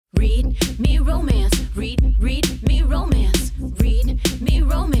Read me romance, read me romance, read me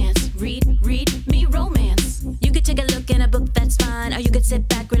romance, read me romance. You could take a look in a book, that's fine, or you could sit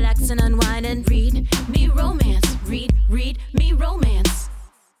back, relax, and unwind and read me romance, read me romance.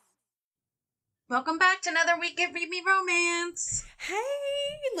 Welcome back to another week of Read Me Romance. Hey,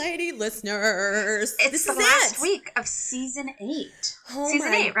 lady listeners. It's the last week of season 8. Oh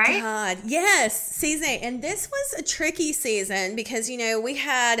season 8, right? God. Yes, season 8. And this was a tricky season because, you know, we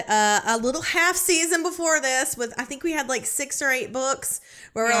had a little half season before this with, I think we had like 6 or 8 books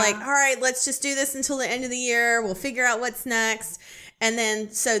where we're like, all right, let's just do this until the end of the year. We'll figure out what's next. And then,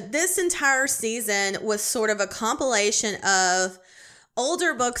 so this entire season was sort of a compilation of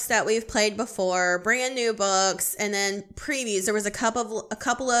older books that we've played before, brand new books, and then previews. There was a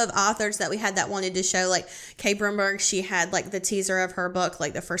couple of authors that we had that wanted to show, like Kay Brumberg. She had like the teaser of her book,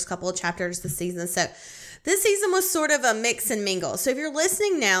 like the first couple of chapters of the season. So this season was sort of a mix and mingle. So if you're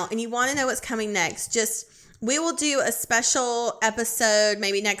listening now and you want to know what's coming next, we will do a special episode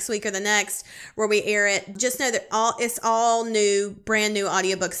maybe next week or the next where we air it. Just know that it's all new, brand new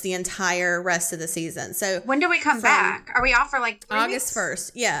audiobooks the entire rest of the season. So when do we come back? Are we off for like 3 August weeks?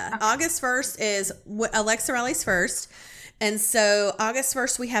 1st. Yeah. Okay. August 1st is Alexa Riley's first. And so August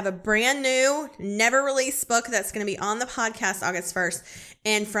 1st, we have a brand new, never released book that's going to be on the podcast August 1st.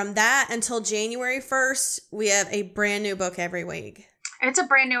 And from that until January 1st, we have a brand new book every week. It's a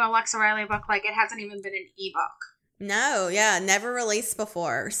brand new Alexa Riley book. Like, it hasn't even been an ebook. No, yeah, never released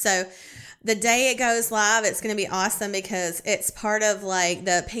before. So the day it goes live, it's going to be awesome because it's part of like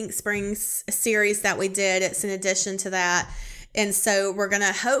the Pink Springs series that we did. It's in addition to that. And so we're going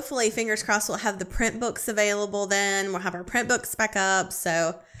to hopefully, fingers crossed, we'll have the print books available then. We'll have our print books back up.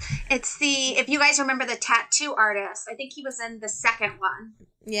 So it's if you guys remember the tattoo artist, I think he was in the second one.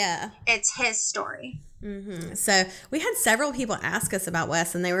 Yeah. It's his story. Mm-hmm. So we had several people ask us about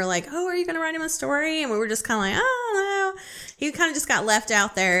Wes, and they were like, "Oh, are you going to write him a story?" And we were just kind of like, "Oh, no." He kind of just got left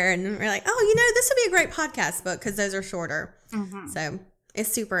out there, and we're like, "Oh, you know, this would be a great podcast book because those are shorter." Mm-hmm. So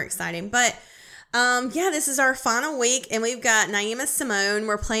it's super exciting. But yeah, this is our final week, and we've got Naima Simone.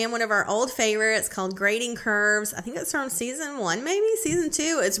 We're playing one of our old favorites called Grading Curves. I think it's from season 1, maybe season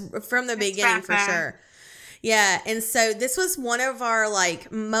 2. It's from the beginning for sure. Yeah, and so this was one of our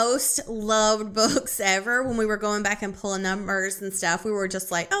like most loved books ever. When we were going back and pulling numbers and stuff, we were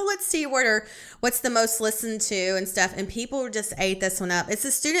just like, oh, let's see what's the most listened to and stuff. And people just ate this one up. It's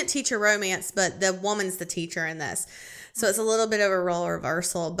a student-teacher romance, but the woman's the teacher in this. So it's a little bit of a role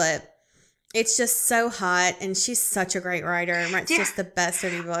reversal, but it's just so hot. And she's such a great writer and writes just the best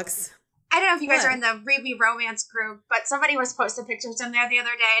of books. I don't know if you guys are in the Read Me Romance group, but somebody was posting pictures in there the other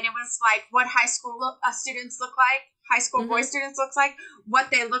day, and it was like what high school students look like, high school boy students look like, what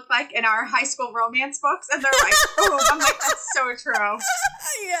they look like in our high school romance books, and they're like, oh, I'm like, that's so true.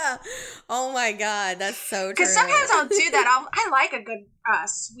 Yeah. Oh my God, that's so true. Because sometimes I'll do that. I like a good,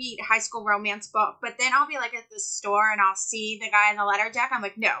 sweet high school romance book, but then I'll be like at the store and I'll see the guy in the letter jacket. I'm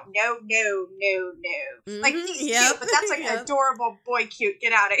like, no. Like, he's cute, but that's like an adorable boy cute.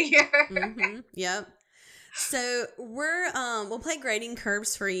 Get out of here. Yep. So we'll play Grading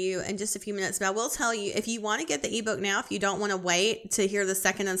Curves for you in just a few minutes, but I will tell you, if you want to get the ebook now, if you don't want to wait to hear the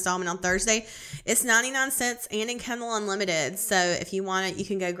second installment on Thursday, it's 99 cents and in Kindle Unlimited. So if you want it, you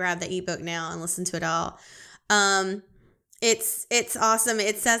can go grab the ebook now and listen to it all. It's awesome.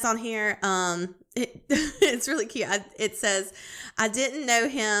 It says on here, it's really cute. It says, I didn't know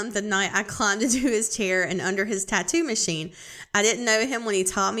him the night I climbed into his chair and under his tattoo machine. I didn't know him when he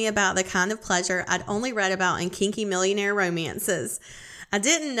taught me about the kind of pleasure I'd only read about in kinky millionaire romances. I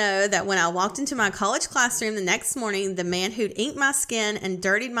didn't know that when I walked into my college classroom the next morning, the man who'd inked my skin and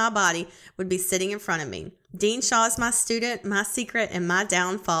dirtied my body would be sitting in front of me. Dean Shaw is my student, my secret, and my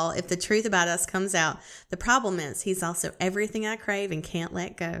downfall if the truth about us comes out. The problem is he's also everything I crave and can't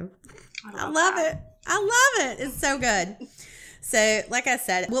let go. I love it. I love it. It's so good. So, like I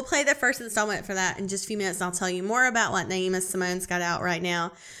said, we'll play the first installment for that in just a few minutes. I'll tell you more about what Naima Simone's got out right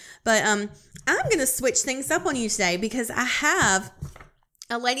now. But I'm going to switch things up on you today because I have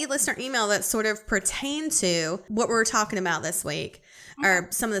a lady listener email that sort of pertained to what we were talking about this week, or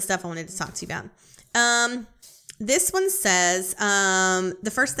some of the stuff I wanted to talk to you about. This one says,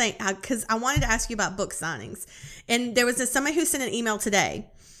 the first thing, because I wanted to ask you about book signings. And there was somebody who sent an email today.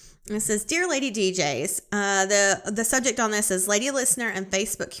 And it says, Dear Lady DJs, the subject on this is Lady Listener and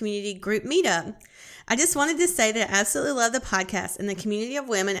Facebook Community Group Meetup. I just wanted to say that I absolutely love the podcast and the community of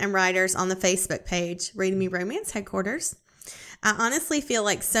women and writers on the Facebook page, Read Me Romance Headquarters. I honestly feel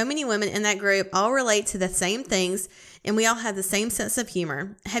like so many women in that group all relate to the same things, and we all have the same sense of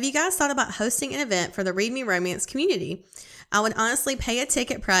humor. Have you guys thought about hosting an event for the Read Me Romance community? I would honestly pay a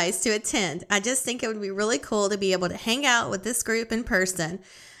ticket price to attend. I just think it would be really cool to be able to hang out with this group in person.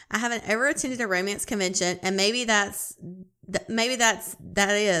 I haven't ever attended a romance convention, and maybe that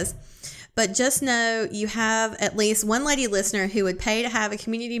is. But just know you have at least one lady listener who would pay to have a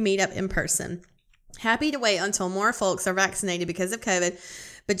community meetup in person. Happy to wait until more folks are vaccinated because of COVID,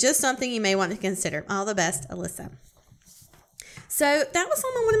 but just something you may want to consider. All the best, Alyssa. So that was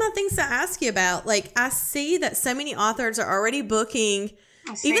one of my things to ask you about. Like, I see that so many authors are already booking,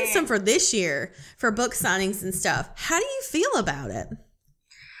 even some for this year, for book signings and stuff. How do you feel about it?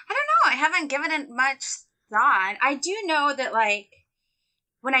 I don't know. I haven't given it much thought. I do know that, like,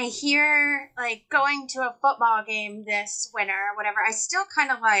 when I hear, like, going to a football game this winter or whatever, I still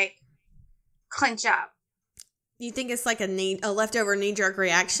kind of, like, clench up. You think it's like a leftover knee-jerk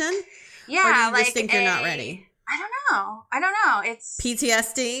reaction? Yeah. Or do you like just think you're not ready? I don't know. It's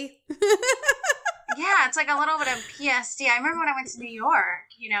PTSD? Yeah, it's like a little bit of PSD. I remember when I went to New York,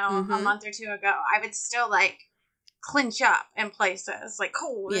 a month or two ago, I would still, like, clinch up in places. Like,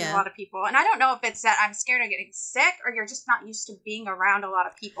 there's a lot of people. And I don't know if it's that I'm scared of getting sick or you're just not used to being around a lot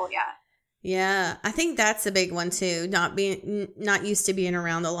of people yet. Yeah, I think that's a big one, too. Not used to being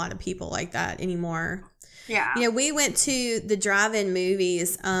around a lot of people like that anymore. Yeah. We went to the drive-in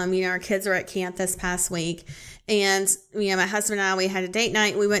movies. Our kids were at camp this past week. And, my husband and I, we had a date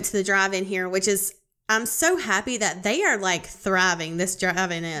night. We went to the drive-in here, which is, I'm so happy that they are, like, thriving. This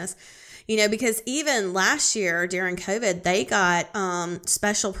drive-in is, because even last year during COVID, they got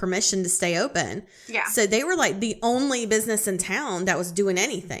special permission to stay open. Yeah. So they were, like, the only business in town that was doing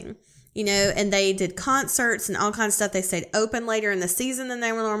anything, and they did concerts and all kinds of stuff. They stayed open later in the season than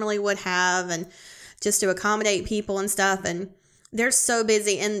they normally would have, and just to accommodate people and stuff. And they're so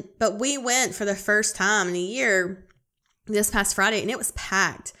busy. But we went for the first time in a year this past Friday, and it was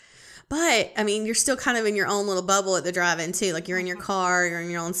packed. But, you're still kind of in your own little bubble at the drive-in, too. Like, you're in your car, you're in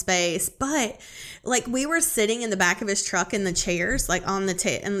your own space. But, like, we were sitting in the back of his truck in the chairs, like, on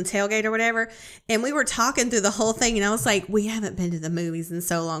the in the tailgate or whatever, and we were talking through the whole thing, and I was like, we haven't been to the movies in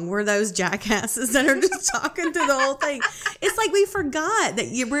so long. We're those jackasses that are just talking through the whole thing. It's like we forgot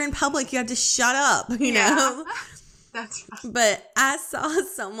that we're in public. You have to shut up, know? That's fun. But I saw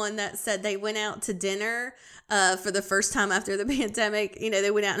someone that said they went out to dinner for the first time after the pandemic.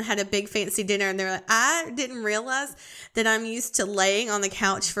 They went out and had a big fancy dinner, and they're like, I didn't realize that I'm used to laying on the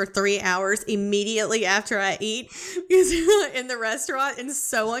couch for 3 hours immediately after I eat because in the restaurant and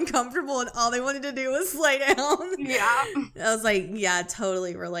so uncomfortable, and all they wanted to do was lay down. Yeah. I was like, yeah, I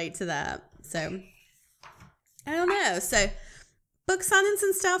totally relate to that. So I don't know. So book signings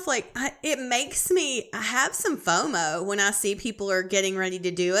and stuff, like, it makes me have some FOMO when I see people are getting ready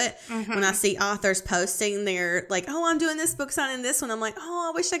to do it. Mm-hmm. When I see authors posting, they're like, oh, I'm doing this book signing, this one. I'm like, oh,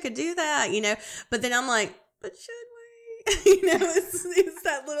 I wish I could do that, But then I'm like, but should we? It's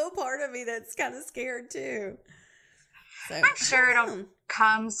that little part of me that's kind of scared too. So, I'm sure it'll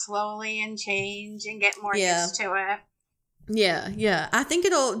come slowly and change and get more used to it. Yeah. I think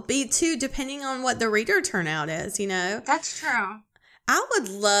it'll be too, depending on what the reader turnout is, That's true. I would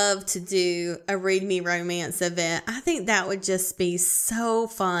love to do a Read Me Romance event. I think that would just be so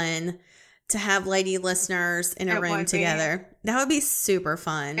fun to have lady listeners in a room together. That would be super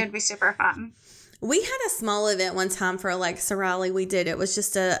fun. It'd be super fun. We had a small event one time for Alexa Riley. We did. It was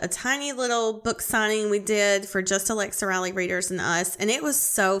just a tiny little book signing we did for just Alexa Riley readers and us. And it was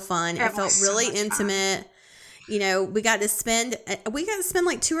so fun. It felt really intimate. Fun. We got to spend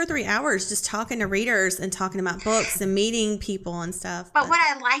like 2 or 3 hours just talking to readers and talking about books and meeting people and stuff. But what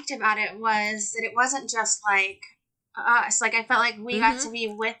I liked about it was that it wasn't just like us. Like, I felt like we got to be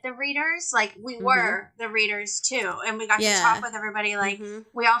with the readers. Like, we were the readers too. And we got to talk with everybody. Like,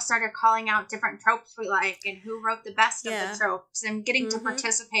 we all started calling out different tropes we like and who wrote the best of the tropes and getting to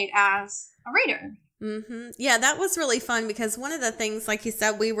participate as a reader. Yeah, that was really fun because one of the things, like you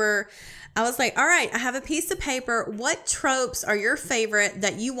said, I was like, all right, I have a piece of paper. What tropes are your favorite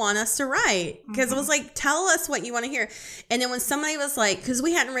that you want us to write? Because I was like, tell us what you want to hear. And then when somebody was like, because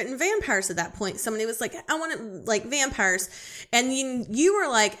we hadn't written vampires at that point, somebody was like, I want to like vampires. And you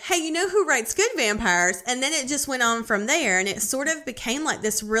were like, hey, who writes good vampires? And then it just went on from there. And it sort of became like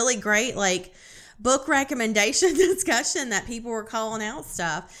this really great, like, book recommendation discussion that people were calling out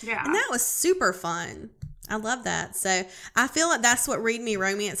stuff. Yeah. And that was super fun. I love that. So I feel like that's what Read Me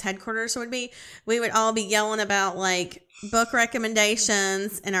Romance headquarters would be. We would all be yelling about like book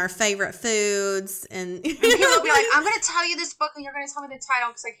recommendations and our favorite foods, and people will be like, "I'm going to tell you this book, and you're going to tell me the title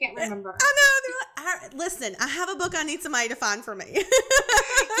because I can't remember." I know. They're like, listen, I have a book I need somebody to find for me.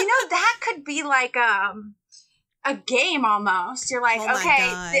 That could be like a game almost. You're like,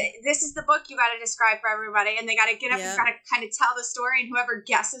 okay, this is the book you got to describe for everybody, and they got to get up and got to kind of tell the story, and whoever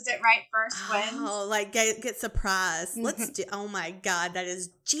guesses it right first wins. Oh, like get surprised. Let's do. Oh my God, that is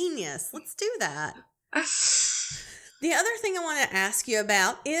genius. Let's do that. The other thing I want to ask you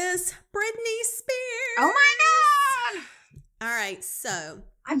about is Britney Spears. Oh my God! All right, so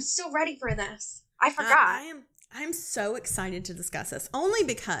I'm so ready for this. I forgot. I'm so excited to discuss this only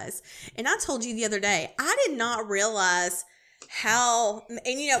because, and I told you the other day, I did not realize how,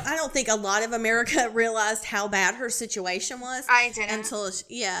 and I don't think a lot of America realized how bad her situation was. I didn't.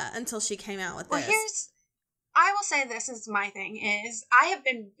 Until she came out with this. I will say this is my thing is I have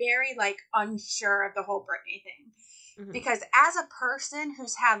been very unsure of the whole Britney thing. Mm-hmm. Because as a person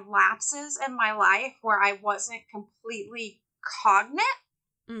who's had lapses in my life where I wasn't completely cognate,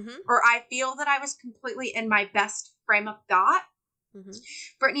 or I feel that I was completely in my best frame of thought,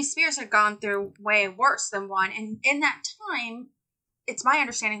 Britney Spears had gone through way worse than one. And in that time, it's my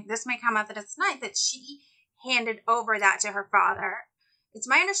understanding, this may come out that it's night, that she handed over that to her father. It's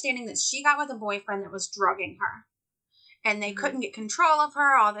my understanding that she got with a boyfriend that was drugging her. And they couldn't get control of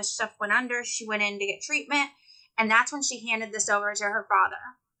her. All this stuff went under. She went in to get treatment. And that's when she handed this over to her father.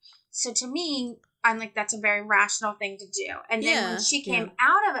 So to me, I'm like, that's a very rational thing to do. And then when she came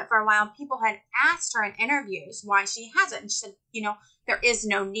out of it for a while, people had asked her in interviews why she hasn't. And she said, there is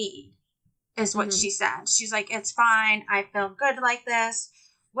no need, is what she said. She's like, it's fine. I feel good like this.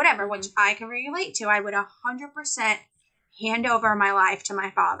 Whatever, which I can relate to. I would 100% hand over my life to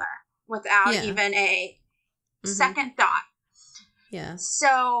my father without even a second thought. Yeah.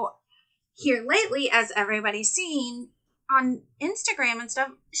 So here lately, as everybody's seen on Instagram and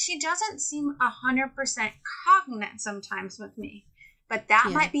stuff, she doesn't seem 100% cognate sometimes with me. But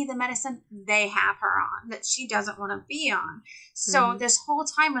that might be the medicine they have her on that she doesn't want to be on. So this whole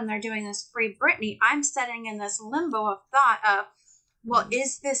time when they're doing this Free Britney, I'm sitting in this limbo of thought of, well,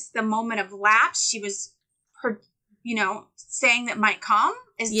 is this the moment of lapse she was, saying that might come?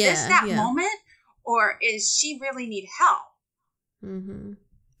 Is this that moment? Or is she really need help? Mm-hmm.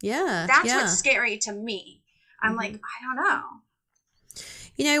 Yeah. That's what's scary to me. I'm like, I don't know.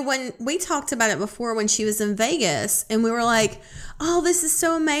 When we talked about it before when she was in Vegas and we were like, oh, this is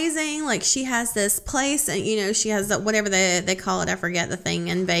so amazing. Like she has this place and, she has that, whatever they call it. I forget the thing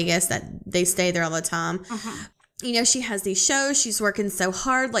in Vegas that they stay there all the time. She has these shows. She's working so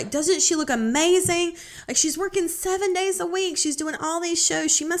hard. Like, doesn't she look amazing? Like, she's working 7 days a week. She's doing all these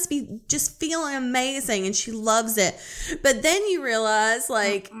shows. She must be just feeling amazing and she loves it. But then you realize,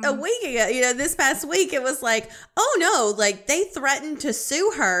 a week ago, this past week, it was like, oh no, they threatened to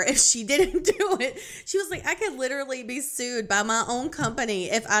sue her if she didn't do it. She was like, I could literally be sued by my own company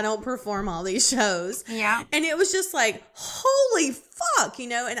if I don't perform all these shows. Yeah. And it was just like, holy fuck,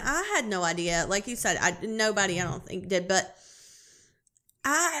 and I had no idea. Like you said, nobody, I don't think, did, but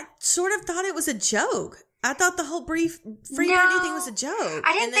I sort of thought it was a joke. I thought the whole Free Britney thing was a joke.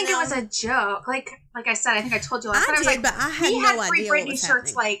 I didn't think it was a joke. Like I said, I think I told you last time. I did, but I had no idea Free Britney what was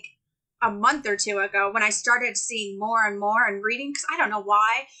shirts happening. A month or two ago when I started seeing more and more and reading, because I don't know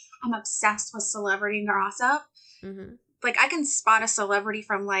why I'm obsessed with celebrity gossip. I can spot a celebrity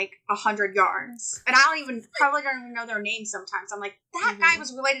from 100 yards, and probably don't even know their name sometimes. I'm like, that guy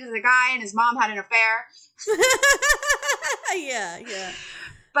was related to the guy, and his mom had an affair. Yeah.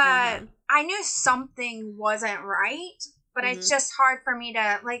 But I knew something wasn't right. But it's just hard for me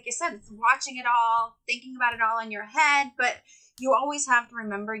to, like you said, watching it all, thinking about it all in your head. But you always have to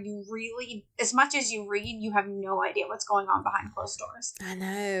remember, you really, as much as you read, you have no idea what's going on behind closed doors. I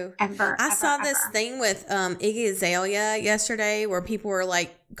know. I saw this thing with Iggy Azalea yesterday where people were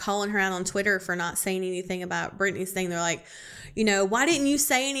calling her out on Twitter for not saying anything about Britney's thing. They're like, why didn't you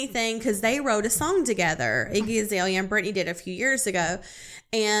say anything? Because they wrote a song together. Iggy Azalea and Britney did a few years ago.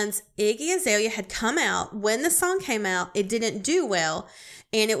 And Iggy Azalea had come out. When the song came out, it didn't do well.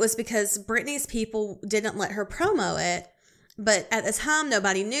 And it was because Britney's people didn't let her promo it. But at the time,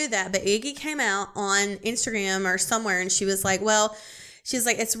 nobody knew that. But Iggy came out on Instagram or somewhere and she was like,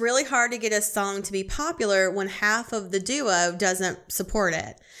 it's really hard to get a song to be popular when half of the duo doesn't support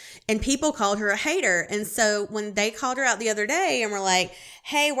it. And people called her a hater. And so when they called her out the other day and were like,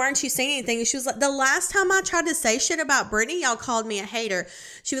 hey, why aren't you saying anything? And she was like, the last time I tried to say shit about Britney, y'all called me a hater.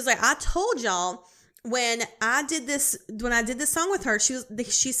 She was like, I told y'all when I did this song with her,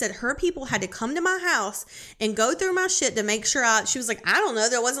 she said her people had to come to my house and go through my shit to make sure she was like, I don't know,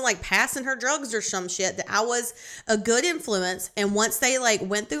 there wasn't like passing her drugs or some shit, that I was a good influence. And once they like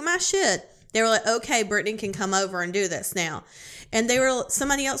went through my shit, they were like, okay, Brittany can come over and do this now. And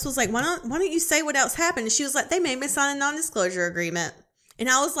somebody else was like, why don't you say what else happened? And she was like, they made me sign a non-disclosure agreement. And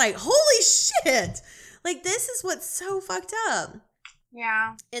I was like, holy shit. Like, this is what's so fucked up.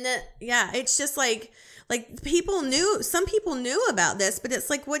 Yeah. And it's just like some people knew about this, but it's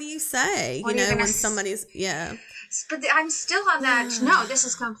like, what do you say? When somebody's, But I'm still on that. No, this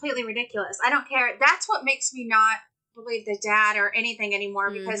is completely ridiculous. I don't care. That's what makes me not believe the dad or anything anymore,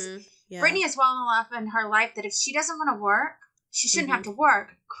 because Brittany is well enough in her life that if she doesn't want to work, she shouldn't have to work,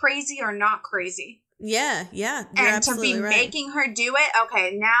 crazy or not crazy. Yeah. And to be making her do it,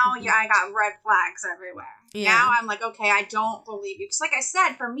 okay, now I got red flags everywhere. Yeah. Now I'm like, okay, I don't believe you. Because like I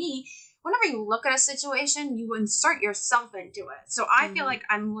said, for me, whenever you look at a situation, you insert yourself into it. So I feel like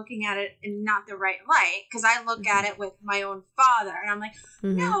I'm looking at it in not the right light, because I look at it with my own father. And I'm like,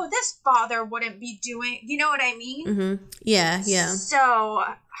 no, this father wouldn't be doing, you know what I mean? Yeah. So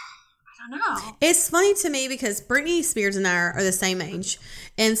I don't know. It's funny to me because Britney Spears and I are the same age.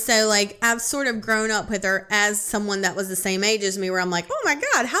 And so, like, I've sort of grown up with her as someone that was the same age as me, where I'm like, oh my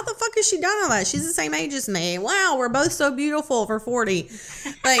God, how the fuck has she done all that? She's the same age as me. Wow, we're both so beautiful for 40.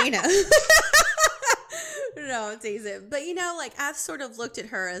 But, no, I'm teasing. But, like, I've sort of looked at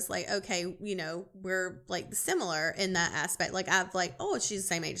her as like, okay, we're like similar in that aspect. Like, I've like, oh, she's the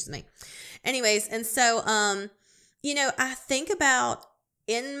same age as me. Anyways, and so, I think about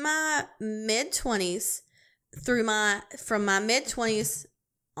in my mid-20s from my mid-20s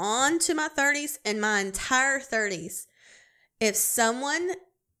on to my 30s and my entire 30s, if someone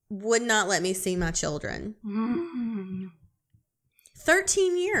would not let me see my children.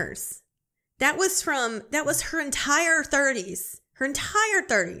 13 years. That was her entire 30s.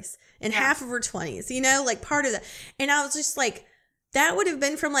 And half of her 20s, like part of that. And I was just like, that would have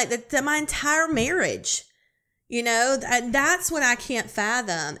been from like my entire marriage. And that's what I can't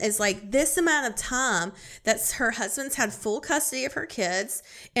fathom is like this amount of time that her husband's had full custody of her kids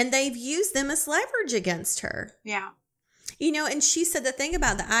and they've used them as leverage against her. Yeah. And she said the thing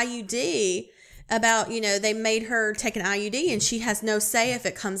about the IUD about, they made her take an IUD and she has no say if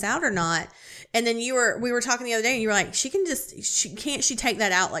it comes out or not. And then we were talking the other day and you were like, can't she take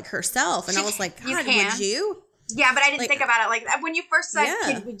that out like herself? And I was like, God, would you? Yeah, but I didn't think about it like that. When you first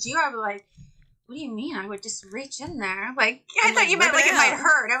said, would you? I was like, what do you mean? I would just reach in there. Like, I thought you meant like it might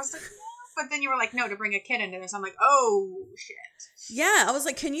hurt. I was like, no. But then you were like, no, to bring a kid into this. I'm like, oh, shit. Yeah. I was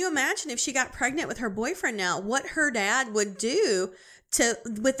like, can you imagine if she got pregnant with her boyfriend now, what her dad would do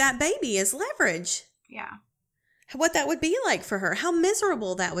with that baby as leverage? Yeah. What that would be like for her. How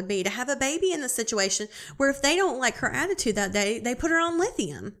miserable that would be to have a baby in the situation where if they don't like her attitude that day, they put her on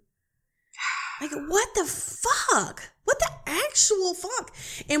lithium. Like, what the fuck? What the actual fuck?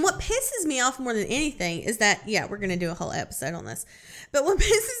 And what pisses me off more than anything is that, we're going to do a whole episode on this. But what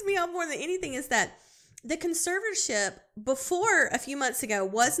pisses me off more than anything is that the conservatorship before a few months ago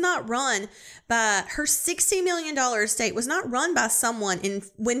was not run by her $60 million estate, was not run by someone in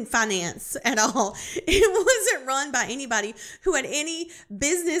finance at all. It wasn't run by anybody who had any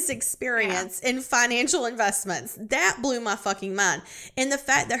business experience in financial investments. That blew my fucking mind. And the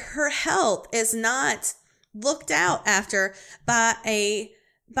fact that her health is not looked out after by a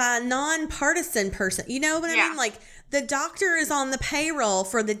nonpartisan person. You know what I mean? Like the doctor is on the payroll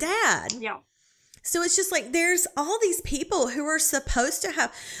for the dad. Yeah. So it's just like there's all these people who are supposed to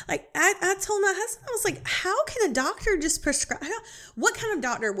have, like, I told my husband, I was like, how can a doctor just prescribe? What kind of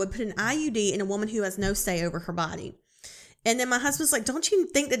doctor would put an IUD in a woman who has no say over her body? And then my husband's like, don't you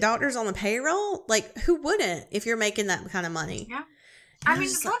think the doctor's on the payroll? Like, who wouldn't if you're making that kind of money? Yeah. I mean,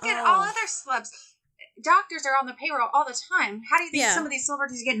 look at all other celebs. Doctors are on the payroll all the time. How do you think some of these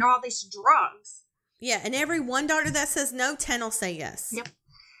celebrities are getting all these drugs? Yeah, and every one doctor that says no, 10 will say yes. Yep.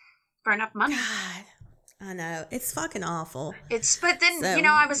 For enough money. God, I know. It's fucking awful. But then,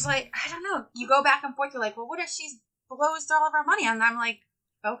 I was like, I don't know. You go back and forth. You're like, well, what if she blows all of her money? And I'm like,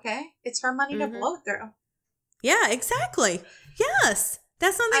 okay, it's her money to blow through. Yeah, exactly. Yes.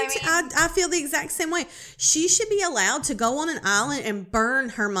 That's something I feel the exact same way. She should be allowed to go on an island and burn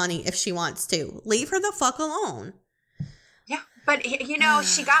her money if she wants to. Leave her the fuck alone. Yeah. But,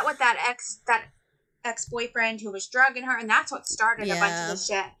 she got with that ex-boyfriend who was drugging her, and that's what started a bunch of the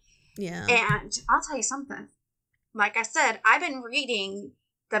shit. Yeah. And I'll tell you something. Like I said, I've been reading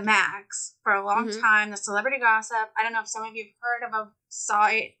the mags for a long time, the celebrity gossip. I don't know if some of you have heard of a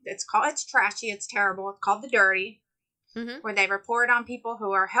site. It's trashy. It's terrible. It's called The Dirty. where they report on people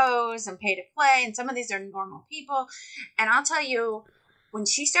who are hoes and pay to play, and some of these are normal people. And I'll tell you, when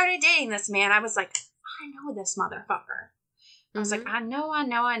she started dating this man, I was like, I know this motherfucker. I was like, I know.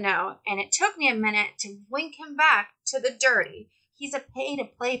 And it took me a minute to link him back to the dirty. He's a pay to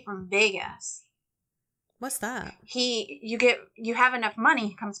play from Vegas. What's that? You have enough money,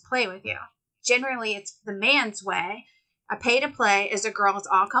 he comes play with you. Generally, it's the man's way. A pay to play is a girl's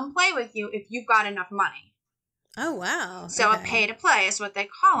all come play with you if you've got enough money. Oh, wow. So a pay to play is what they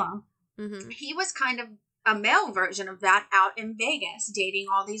call him. He was kind of a male version of that out in Vegas, dating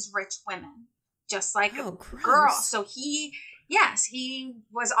all these rich women, just like girls. So he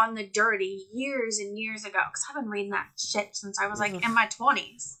was on the dirty years and years ago, because I've been reading that shit since I was like in my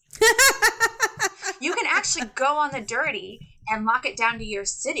 20s. You can actually go on the dirty and lock it down to your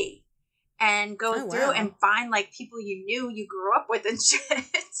city and go through and find like people you knew you grew up with and shit.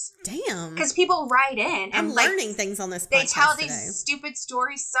 Damn. Because people write in and I'm learning things on this podcast. They tell today. these stupid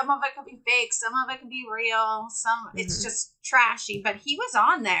stories. Some of it could be fake, some of it could be real, some it's just trashy. But he was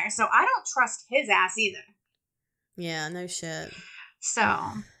on there, so I don't trust his ass either. Yeah, no shit. So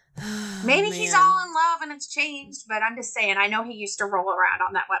maybe he's all in love and it's changed, but I'm just saying, I know he used to roll around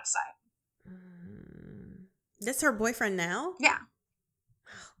on that website. That's her boyfriend now? Yeah.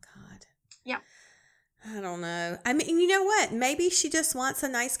 Yeah. I don't know. I mean, you know what? Maybe she just wants a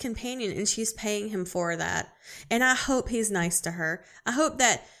nice companion and she's paying him for that. And I hope he's nice to her. I hope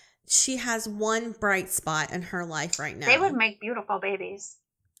that she has one bright spot in her life right now. They would make beautiful babies.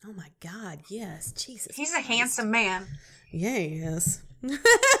 Oh my God, yes. Jesus He's Christ. A handsome man. Yeah, he is.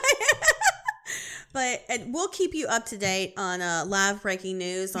 But we'll keep you up to date on live breaking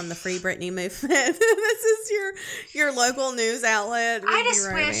news on the Free Britney movement. This is your local news outlet. I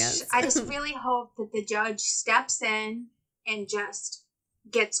just really hope that the judge steps in and just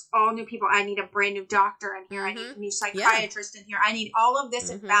gets all new people. I need a brand new doctor in here. I need a new psychiatrist in here. I need all of this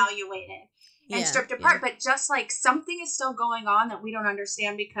evaluated and stripped apart. But just like something is still going on that we don't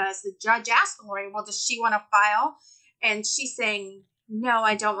understand, because the judge asked the lawyer, well, does she want to file? And she's saying, no,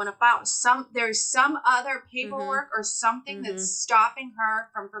 I don't want to file. There's some other paperwork or something that's stopping her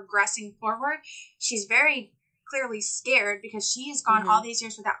from progressing forward. She's very clearly scared because she has gone all these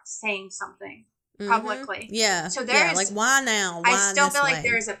years without saying something publicly. Yeah. So there's like, why now? Why I still feel like way?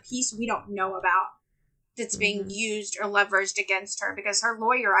 there's a piece we don't know about that's being used or leveraged against her, because her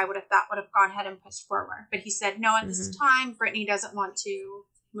lawyer, I would have thought, would have gone ahead and pushed forward. But he said, no, at this time, Britney doesn't want to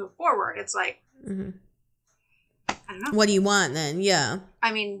move forward. It's like, I don't know. What do you want then? Yeah.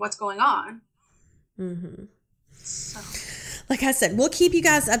 I mean, what's going on? So. Like I said, we'll keep you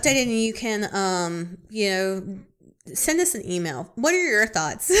guys updated, and you can, send us an email. What are your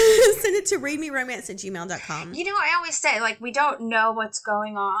thoughts? Send it to readmeromance@gmail.com. You know, I always say, like, we don't know what's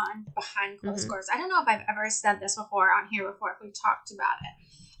going on behind closed doors. I don't know if I've ever said this before on here before, if we've talked about it.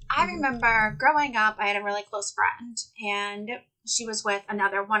 I remember growing up, I had a really close friend, and she was with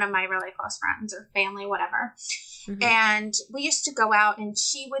another one of my really close friends or family, whatever. And we used to go out, and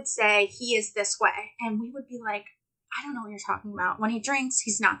she would say, he is this way. And we would be like, I don't know what you're talking about. When he drinks,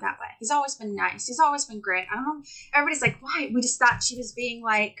 he's not that way. He's always been nice. He's always been great. I don't know. Everybody's like, why? We just thought she was being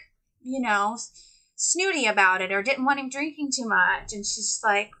like, snooty about it, or didn't want him drinking too much. And she's just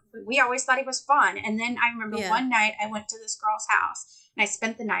like, we always thought he was fun. And then I remember one night I went to this girl's house, and I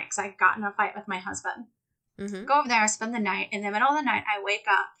spent the night because I got in a fight with my husband. Go over there, spend the night. In the middle of the night, I wake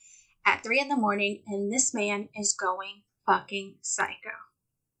up at 3 a.m, and this man is going fucking psycho.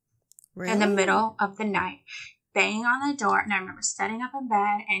 Really? In the middle of the night, banging on the door. And I remember sitting up in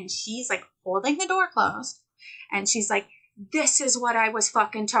bed, and she's like holding the door closed, and she's like, this is what I was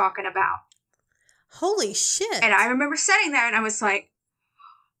fucking talking about. Holy shit. And I remember sitting there, and I was like,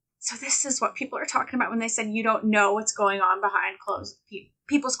 so this is what people are talking about when they said you don't know what's going on behind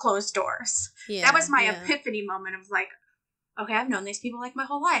people's closed doors. Yeah, that was my epiphany moment of like, okay, I've known these people like my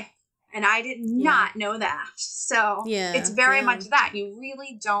whole life, and I did not know that. So it's very much that. You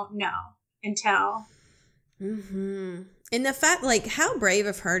really don't know until. And the fact, like, how brave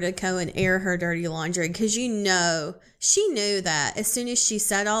of her to go and air her dirty laundry, because she knew that as soon as she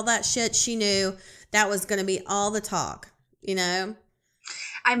said all that shit, she knew that was going to be all the talk,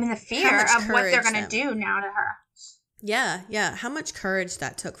 I'm in the fear of what they're going to do now to her. Yeah. How much courage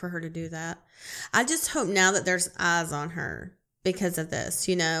that took for her to do that. I just hope now that there's eyes on her because of this,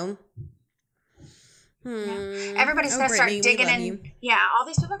 Yeah. Everybody's going to start digging in. Yeah, all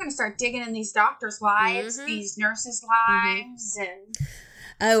these people are going to start digging in these doctors' lives, these nurses' lives.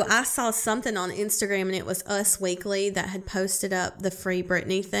 Oh, I saw something on Instagram, and it was Us Weekly that had posted up the Free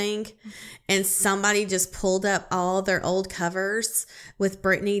Britney thing. And somebody just pulled up all their old covers with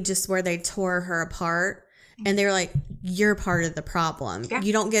Britney, just where they tore her apart. And they're like, you're part of the problem. Yeah.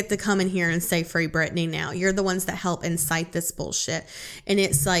 You don't get to come in here and say free Britney now. You're the ones that help incite this bullshit. And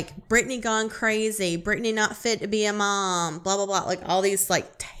it's like, Britney gone crazy. Britney not fit to be a mom. Blah, blah, blah. Like all these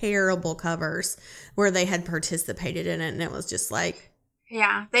like terrible covers where they had participated in it. And it was just like.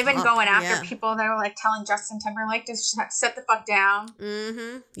 Yeah. They've been going after people that were like telling Justin Timberlake to sit the fuck down.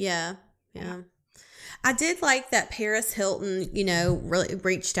 Mm-hmm. Yeah. Yeah. I did like that Paris Hilton, you know, really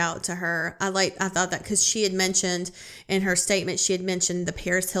reached out to her. I thought that because she had mentioned in her statement, she had mentioned the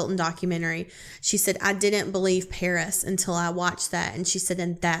Paris Hilton documentary. She said, I didn't believe Paris until I watched that. And she said,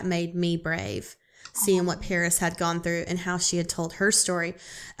 and that made me brave, seeing what Paris had gone through and how she had told her story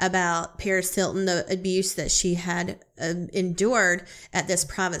about Paris Hilton, the abuse that she had endured at this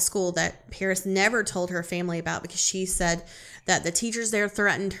private school that Paris never told her family about, because she said that the teachers there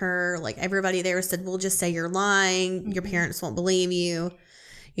threatened her. Like everybody there said, we'll just say you're lying. Your parents won't believe you,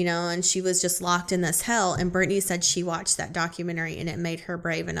 you know, and she was just locked in this hell. And Brittany said she watched that documentary and it made her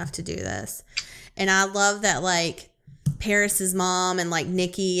brave enough to do this. And I love that, like, Paris's mom and like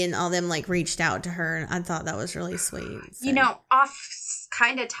Nikki and all them like reached out to her, and I thought that was really sweet. So. You know, off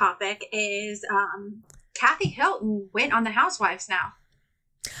kind of topic is Kathy Hilton went on the Housewives now.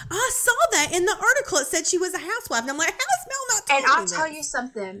 I saw that in the article. It said she was a housewife, and I'm like, how is Mel not telling And I'll me tell this? you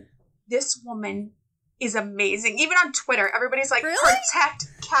something. This woman is amazing. Even on Twitter, everybody's like, Really? protect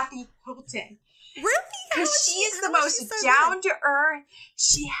Kathy Hilton. Really? Because she is the most down to earth.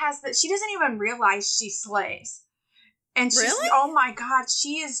 She doesn't even realize she slays. And she's, Really? oh my God,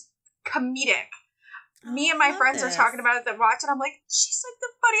 she is comedic. Me and my friends are talking about it, that watch it. I'm like, she's like the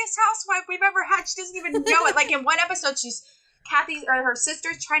funniest housewife we've ever had. She doesn't even know it. Like in one episode, Kathy or her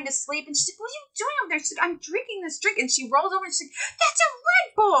sister's trying to sleep, and she's like, what are you doing over there? She's like, I'm drinking this drink. And she rolls over and she's like, that's a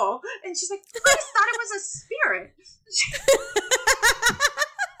Red Bull. And she's like, I just thought it was a spirit.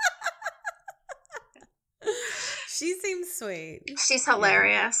 She seems sweet. She's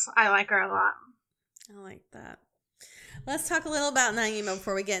hilarious. I like her a lot. I like that. Let's talk a little about Naima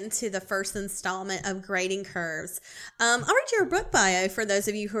before we get into the first installment of Grading Curves. I'll read your book bio for those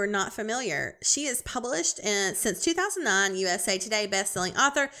of you who are not familiar. She is published since 2009, USA Today bestselling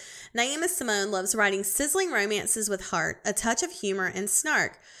author. Naima Simone loves writing sizzling romances with heart, a touch of humor, and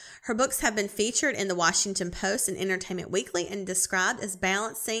snark. Her books have been featured in the Washington Post and Entertainment Weekly and described as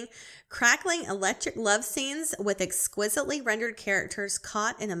balancing crackling electric love scenes with exquisitely rendered characters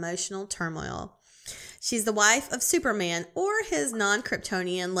caught in emotional turmoil. She's the wife of Superman, or his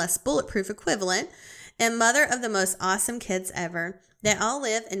non-Kryptonian, less bulletproof equivalent, and mother of the most awesome kids ever. They all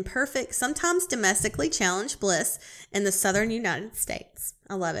live in perfect, sometimes domestically challenged bliss in the southern United States.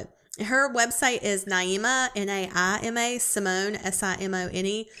 I love it. Her website is Naima, Naima, Simone,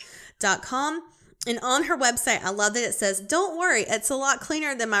 Simone.com. And on her website, I love that it says, don't worry, it's a lot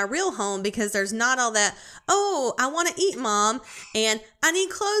cleaner than my real home because there's not all that, oh, I want to eat, Mom, and I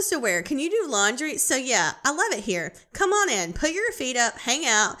need clothes to wear. Can you do laundry? So yeah, I love it here. Come on in, put your feet up, hang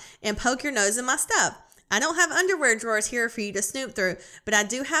out, and poke your nose in my stuff. I don't have underwear drawers here for you to snoop through, but I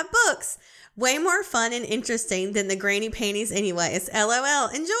do have books. Way more fun and interesting than the granny panties anyways. LOL.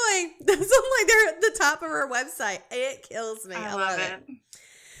 Enjoy. That's like they're at the top of her website. It kills me. I love it.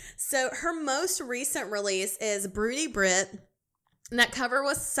 So her most recent release is Broody Brit. And that cover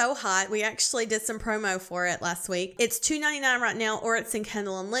was so hot. We actually did some promo for it last week. It's $2.99 right now, or it's in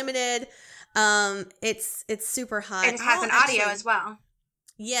Kindle Unlimited. It's super hot. And it has an audio as well.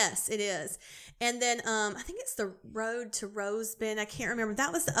 Yes, it is. And then I think it's The Road to Rosebud. I can't remember.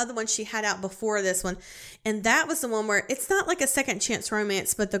 That was the other one she had out before this one. And that was the one where it's not like a second chance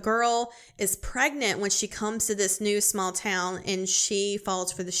romance, but the girl is pregnant when she comes to this new small town, and she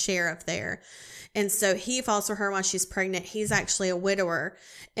falls for the sheriff there. And so he falls for her while she's pregnant. He's actually a widower.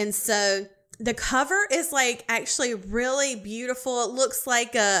 And so the cover is like actually really beautiful. It looks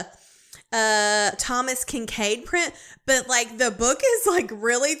like a Thomas Kincaid print, but like the book is like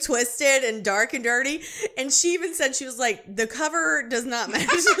really twisted and dark and dirty. And she even said, she was like, the cover does not match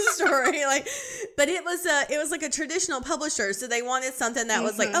the story. Like, but it was like a traditional publisher. So they wanted something that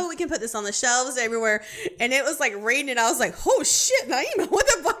was like, oh, we can put this on the shelves everywhere. And it was like reading it. I was like, oh shit, Naima, what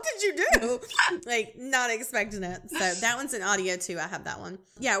the fuck did you do? Like not expecting it. So that one's in audio too. I have that one.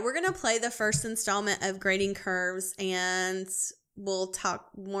 Yeah. We're going to play the first installment of Grading Curves, and we'll talk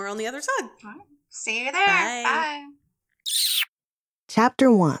more on the other side. All right. See you there. Bye. Bye.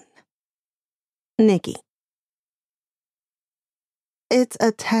 Chapter 1. Nikki. It's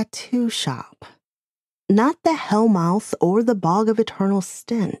a tattoo shop. Not the Hellmouth or the Bog of Eternal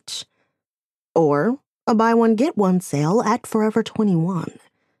Stench. Or a buy one get one sale at Forever 21.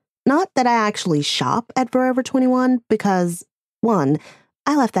 Not that I actually shop at Forever 21 because, 1,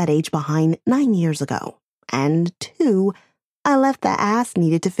 I left that age behind 9 years ago. And 2, I left the ass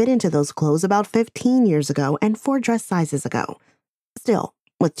needed to fit into those clothes about 15 years ago and 4 dress sizes ago. Still,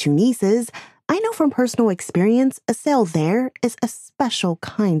 with 2 nieces, I know from personal experience a sale there is a special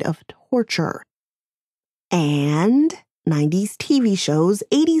kind of torture. And 90s TV shows,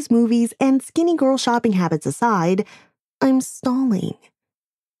 80s movies, and skinny girl shopping habits aside, I'm stalling.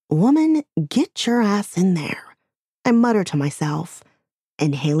 Woman, get your ass in there, I mutter to myself.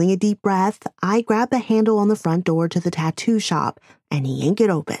 Inhaling a deep breath, I grab the handle on the front door to the tattoo shop and yank it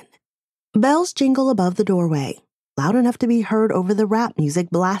open. Bells jingle above the doorway, loud enough to be heard over the rap music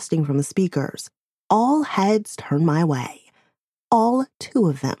blasting from the speakers. All heads turn my way. All 2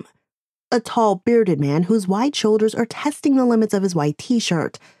 of them. A tall, bearded man whose wide shoulders are testing the limits of his white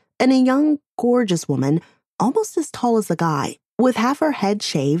t-shirt, and a young, gorgeous woman, almost as tall as the guy, with half her head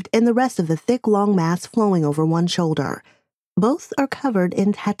shaved and the rest of the thick, long mass flowing over one shoulder. Both are covered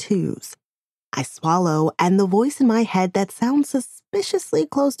in tattoos. I swallow, and the voice in my head that sounds suspiciously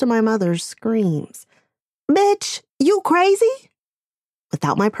close to my mother's screams, "Bitch, you crazy?"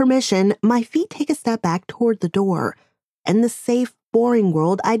 Without my permission, my feet take a step back toward the door, and the safe, boring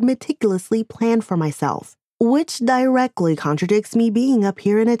world I'd meticulously planned for myself, which directly contradicts me being up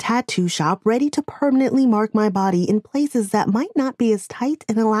here in a tattoo shop ready to permanently mark my body in places that might not be as tight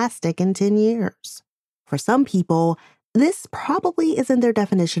and elastic in 10 years. For some people, this probably isn't their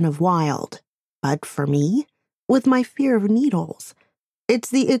definition of wild, but for me, with my fear of needles, it's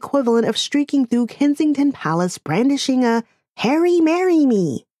the equivalent of streaking through Kensington Palace brandishing a "Harry, marry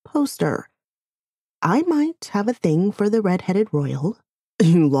me" poster. I might have a thing for the red-headed royal.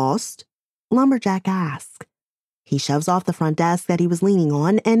 "You lost?" Lumberjack asks. He shoves off the front desk that he was leaning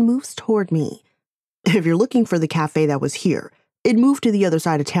on and moves toward me. "If you're looking for the cafe that was here, it moved to the other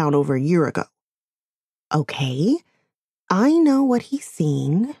side of town over a year ago." Okay. I know what he's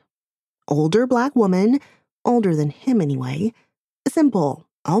seeing. Older black woman, older than him anyway. Simple,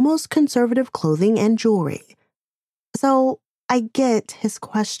 almost conservative clothing and jewelry. So I get his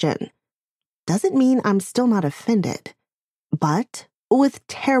question. Doesn't mean I'm still not offended. But with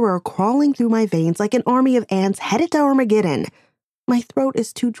terror crawling through my veins like an army of ants headed to Armageddon, my throat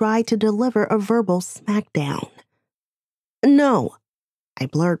is too dry to deliver a verbal smackdown. "No," I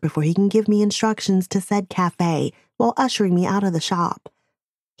blurt before he can give me instructions to said cafe while ushering me out of the shop.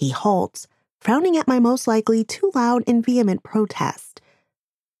 He halts, frowning at my most likely too loud and vehement protest.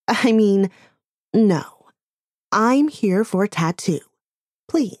 "I mean, no. I'm here for a tattoo.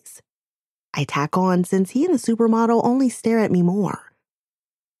 Please." I tack on since he and the supermodel only stare at me more.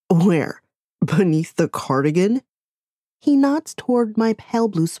 "Where? Beneath the cardigan?" He nods toward my pale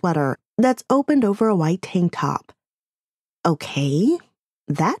blue sweater that's opened over a white tank top. Okay,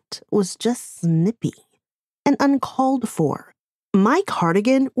 that was just snippy and uncalled for. My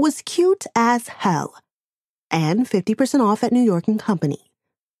cardigan was cute as hell, and 50% off at New York & Company.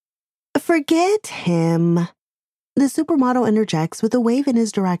 "Forget him," the supermodel interjects with a wave in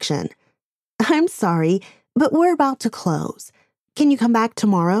his direction. "I'm sorry, but we're about to close. Can you come back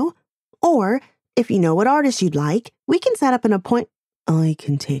tomorrow? Or, if you know what artist you'd like, we can set up an appointment." "I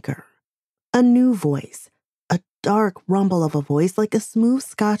can take her." A new voice, a dark rumble of a voice like a smooth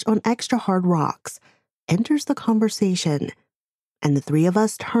scotch on extra hard rocks, enters the conversation, and the 3 of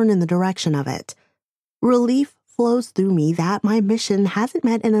us turn in the direction of it. Relief flows through me that my mission hasn't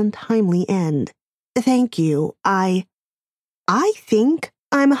met an untimely end. "Thank you. I think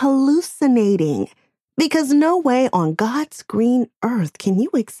I'm hallucinating, because no way on God's green earth can you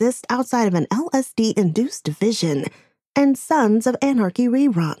exist outside of an LSD-induced vision and Sons of Anarchy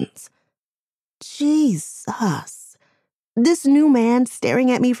reruns. Jesus. This new man staring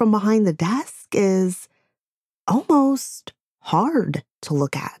at me from behind the desk is almost hard to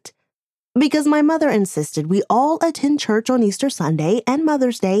look at. Because my mother insisted we all attend church on Easter Sunday and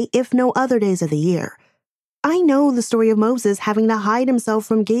Mother's Day, if no other days of the year. I know the story of Moses having to hide himself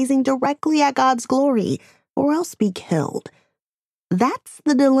from gazing directly at God's glory, or else be killed. That's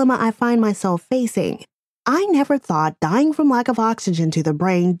the dilemma I find myself facing. I never thought dying from lack of oxygen to the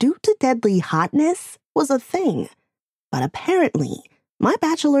brain due to deadly hotness was a thing. But apparently, my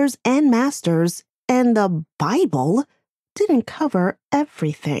bachelor's and master's and the Bible didn't cover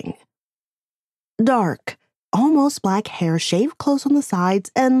everything. Dark, almost black hair shaved close on the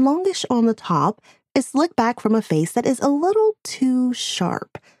sides and longish on the top is slicked back from a face that is a little too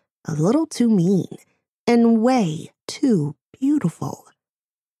sharp, a little too mean, and way too beautiful.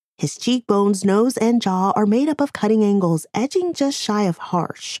 His cheekbones, nose, and jaw are made up of cutting angles edging just shy of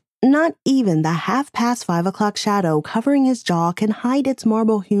harsh. Not even the 5 o'clock shadow covering his jaw can hide its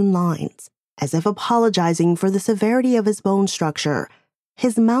marble-hewn lines. As if apologizing for the severity of his bone structure,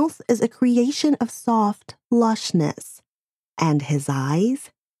 His mouth is a creation of soft lushness, and his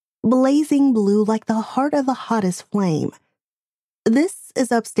eyes, blazing blue like the heart of the hottest flame. This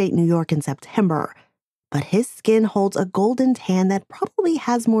is upstate New York in September, but his skin holds a golden tan that probably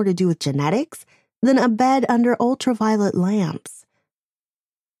has more to do with genetics than a bed under ultraviolet lamps.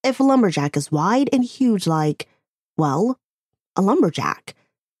 If a lumberjack is wide and huge like, well, a lumberjack,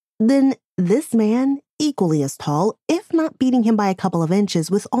 then this man, equally as tall, if not beating him by a couple of inches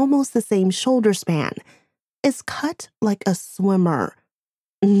with almost the same shoulder span, is cut like a swimmer.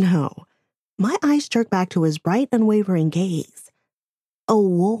 No, my eyes jerk back to his bright, unwavering gaze. A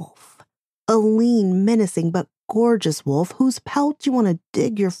wolf. A lean, menacing, but gorgeous wolf whose pelt you want to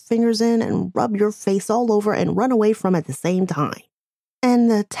dig your fingers in and rub your face all over and run away from at the same time. And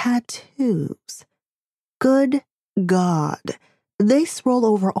the tattoos. Good God. They swirl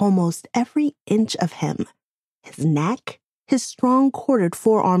over almost every inch of him. His neck, his strong corded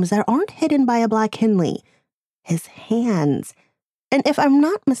forearms that aren't hidden by a black Henley, his hands, and if I'm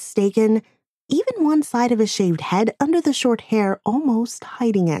not mistaken, even one side of his shaved head under the short hair almost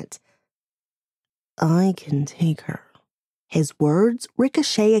hiding it. I can take her. His words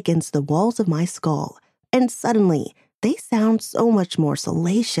ricochet against the walls of my skull, and suddenly they sound so much more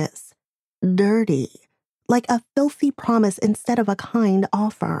salacious, dirty, like a filthy promise instead of a kind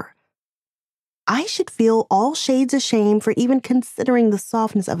offer. I should feel all shades of shame for even considering the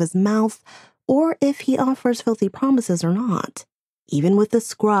softness of his mouth or if he offers filthy promises or not. Even with the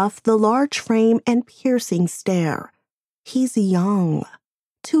scruff, the large frame, and piercing stare. He's young.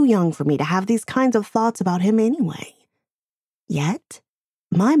 Too young for me to have these kinds of thoughts about him anyway. Yet,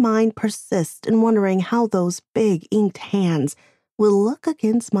 my mind persists in wondering how those big inked hands will look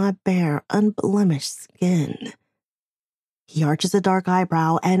against my bare, unblemished skin. He arches a dark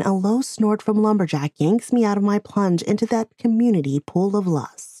eyebrow, and a low snort from Lumberjack yanks me out of my plunge into that community pool of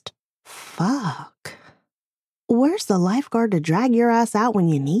lust. Fuck. Where's the lifeguard to drag your ass out when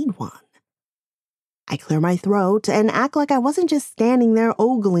you need one? I clear my throat and act like I wasn't just standing there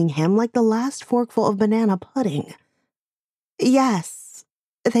ogling him like the last forkful of banana pudding. Yes,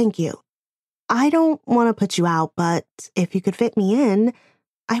 thank you. I don't want to put you out, but if you could fit me in,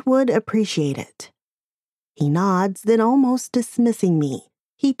 I would appreciate it. He nods, then almost dismissing me,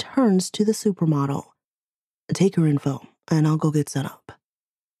 he turns to the supermodel. Take her info, and I'll go get set up.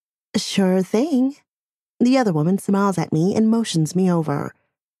 Sure thing. The other woman smiles at me and motions me over.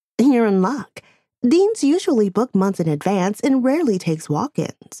 You're in luck. Dean's usually booked months in advance and rarely takes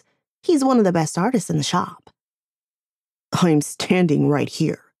walk-ins. He's one of the best artists in the shop. I'm standing right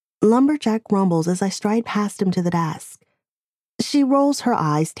here. Lumberjack grumbles as I stride past him to the desk. She rolls her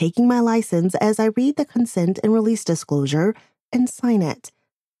eyes, taking my license as I read the consent and release disclosure and sign it.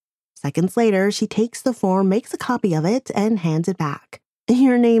 Seconds later, she takes the form, makes a copy of it, and hands it back.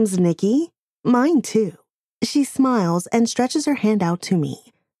 Your name's Nikki? Mine too. She smiles and stretches her hand out to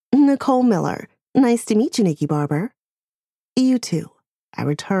me. Nicole Miller. Nice to meet you, Nikki Barber. You too. I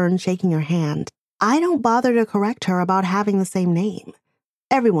return, shaking her hand. I don't bother to correct her about having the same name.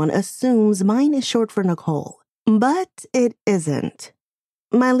 Everyone assumes mine is short for Nicole, but it isn't.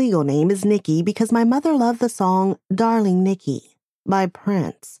 My legal name is Nikki because my mother loved the song Darling Nikki by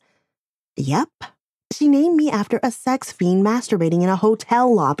Prince. Yep, she named me after a sex fiend masturbating in a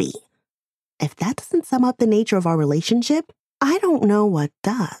hotel lobby. If that doesn't sum up the nature of our relationship, I don't know what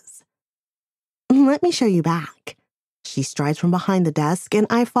does. Let me show you back. She strides from behind the desk, and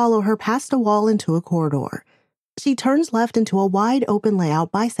I follow her past a wall into a corridor. She turns left into a wide open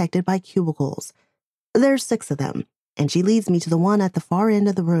layout bisected by cubicles. There's 6 of them, and she leads me to the one at the far end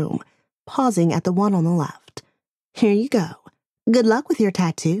of the room, pausing at the one on the left. Here you go. Good luck with your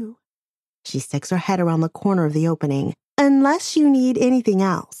tattoo. She sticks her head around the corner of the opening. Unless you need anything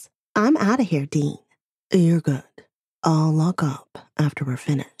else, I'm out of here, Dean. You're good. I'll lock up after we're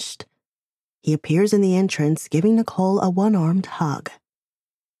finished. He appears in the entrance, giving Nicole a one-armed hug.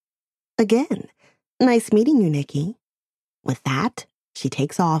 Again, nice meeting you, Nikki. With that, she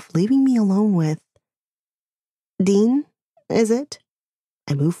takes off, leaving me alone with... Dean, is it?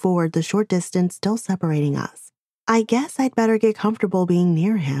 I move forward the short distance still separating us. I guess I'd better get comfortable being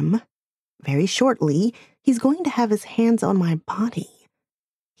near him. Very shortly, he's going to have his hands on my body.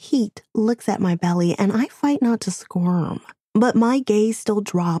 Heat licks at my belly, and I fight not to squirm. But my gaze still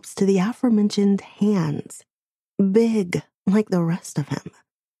drops to the aforementioned hands, big like the rest of him,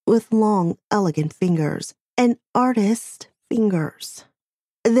 with long, elegant fingers, and artist fingers.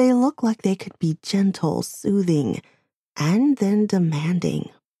 They look like they could be gentle, soothing, and then demanding,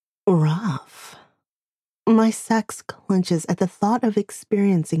 rough. My sex clenches at the thought of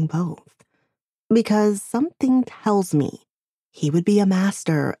experiencing both, because something tells me He would be a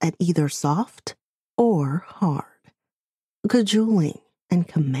master at either soft or hard, cajoling and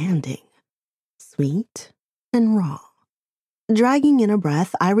commanding, sweet and raw. Dragging in a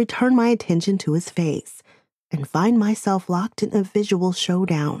breath, I return my attention to his face and find myself locked in a visual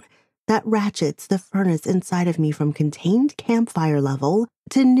showdown that ratchets the furnace inside of me from contained campfire level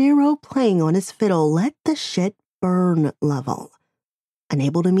to Nero playing on his fiddle let the shit burn level.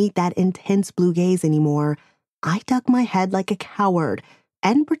 Unable to meet that intense blue gaze anymore, I duck my head like a coward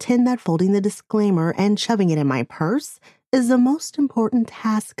and pretend that folding the disclaimer and shoving it in my purse is the most important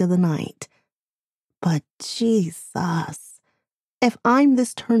task of the night. But Jesus, if I'm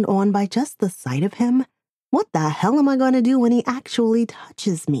this turned on by just the sight of him, what the hell am I going to do when he actually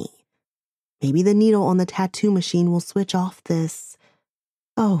touches me? Maybe the needle on the tattoo machine will switch off this.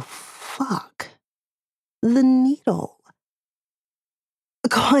 Oh, fuck. The needle.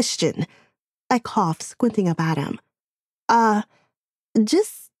 Question. I cough, squinting up at him.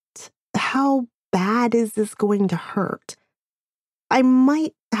 Just how bad is this going to hurt? I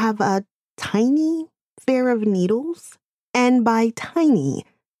might have a tiny pair of needles. And by tiny,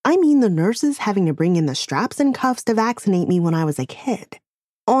 I mean the nurses having to bring in the straps and cuffs to vaccinate me when I was a kid.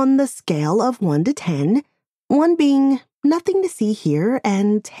 On the scale of 1 to 10, 1 being nothing to see here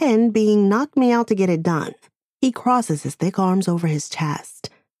and 10 being knock me out to get it done. He crosses his thick arms over his chest.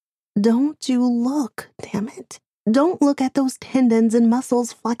 Don't you look, damn it. Don't look at those tendons and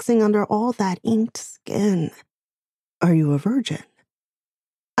muscles flexing under all that inked skin. Are you a virgin?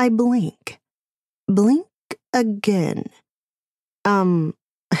 I blink. Blink again.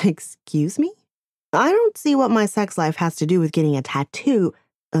 Excuse me? I don't see what my sex life has to do with getting a tattoo.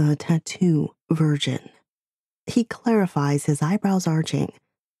 A tattoo virgin. He clarifies, his eyebrows arching.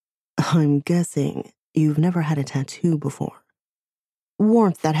 I'm guessing you've never had a tattoo before.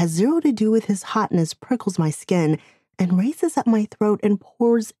 Warmth that has zero to do with his hotness prickles my skin and races up my throat and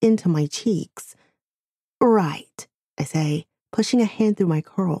pours into my cheeks. Right, I say, pushing a hand through my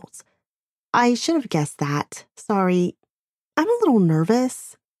curls. I should have guessed that. Sorry. I'm a little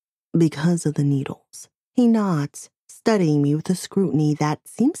nervous. Because of the needles. He nods, studying me with a scrutiny that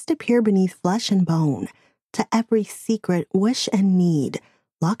seems to peer beneath flesh and bone, to every secret wish and need,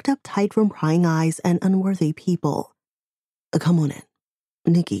 locked up tight from prying eyes and unworthy people. Come on in.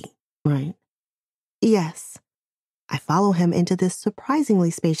 Nikki, right? Yes. I follow him into this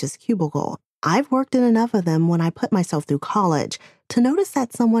surprisingly spacious cubicle. I've worked in enough of them when I put myself through college to notice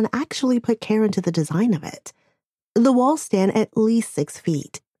that someone actually put care into the design of it. The walls stand at least 6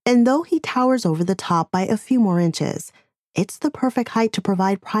 feet, and though he towers over the top by a few more inches, it's the perfect height to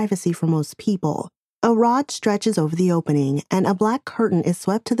provide privacy for most people. A rod stretches over the opening, and a black curtain is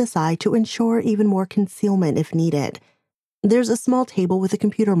swept to the side to ensure even more concealment if needed. There's a small table with a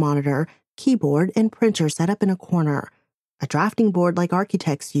computer monitor, keyboard, and printer set up in a corner, a drafting board like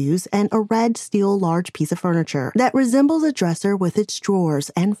architects use, and a red steel large piece of furniture that resembles a dresser with its drawers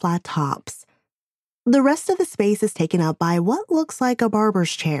and flat tops. The rest of the space is taken up by what looks like a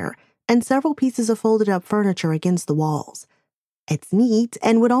barber's chair and several pieces of folded up furniture against the walls. It's neat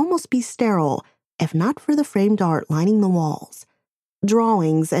and would almost be sterile if not for the framed art lining the walls.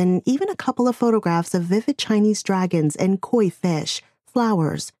 Drawings and even a couple of photographs of vivid Chinese dragons and koi fish,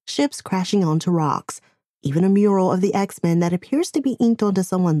 flowers, ships crashing onto rocks, even a mural of the X-Men that appears to be inked onto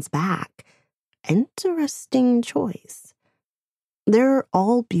someone's back. Interesting choice. They're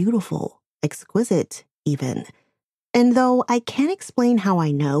all beautiful. Exquisite, even. And though I can't explain how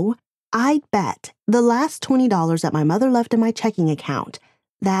I know, I'd bet the last $20 that my mother left in my checking account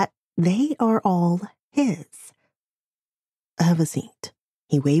that they are all his. Have a seat.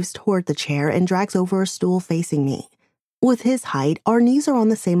 He waves toward the chair and drags over a stool facing me. With his height, our knees are on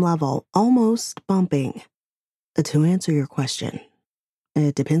the same level, almost bumping. To answer your question,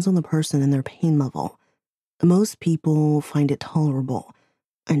 it depends on the person and their pain level. Most people find it tolerable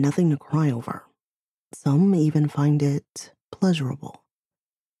and nothing to cry over. Some even find it pleasurable.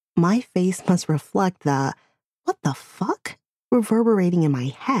 My face must reflect the, what the fuck, reverberating in my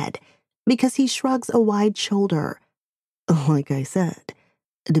head, because he shrugs a wide shoulder. Like I said,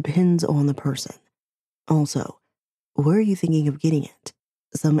 it depends on the person. Also, where are you thinking of getting it?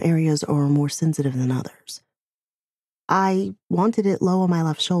 Some areas are more sensitive than others. I wanted it low on my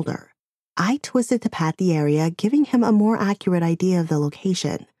left shoulder. I twisted to pat the area, giving him a more accurate idea of the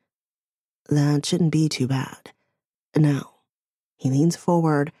location. That shouldn't be too bad. Now, he leans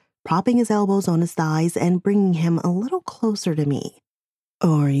forward, propping his elbows on his thighs and bringing him a little closer to me.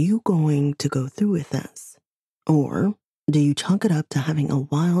 Are you going to go through with this? Or do you chalk it up to having a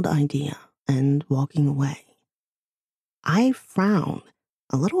wild idea and walking away? I frown,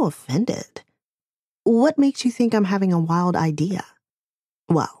 a little offended. What makes you think I'm having a wild idea?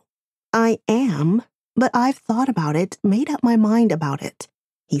 Well, I am, but I've thought about it, made up my mind about it.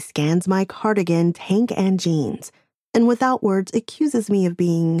 He scans my cardigan, tank, and jeans, and without words accuses me of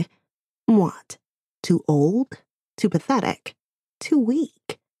being, what? Too old? Too pathetic? Too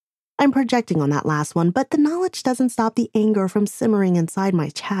weak? I'm projecting on that last one, but the knowledge doesn't stop the anger from simmering inside my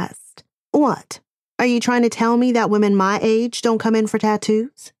chest. What? Are you trying to tell me that women my age don't come in for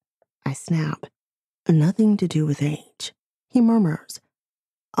tattoos? I snap. Nothing to do with age. He murmurs.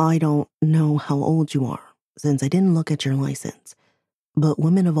 I don't know how old you are, since I didn't look at your license, but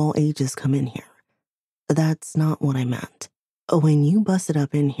women of all ages come in here. That's not what I meant. When you busted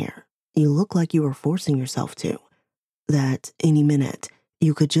up in here, you look like you were forcing yourself to. That any minute,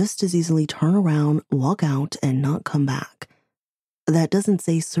 you could just as easily turn around, walk out, and not come back. That doesn't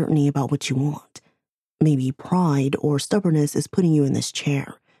say certainty about what you want. Maybe pride or stubbornness is putting you in this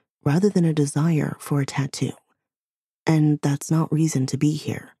chair, rather than a desire for a tattoo. And that's not reason to be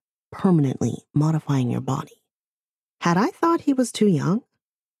here, permanently modifying your body. Had I thought he was too young?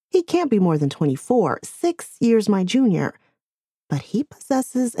 He can't be more than 24, 6 years my junior, but he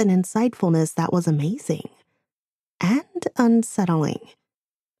possesses an insightfulness that was amazing and unsettling.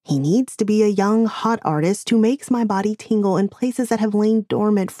 He needs to be a young, hot artist who makes my body tingle in places that have lain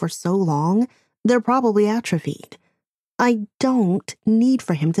dormant for so long, they're probably atrophied. I don't need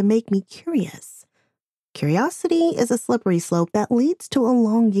for him to make me curious. Curiosity is a slippery slope that leads to a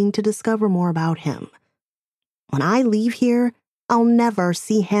longing to discover more about him. When I leave here, I'll never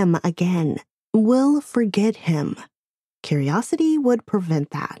see him again. We'll forget him. Curiosity would prevent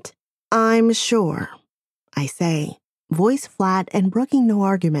that. I'm sure, I say, voice flat and brooking no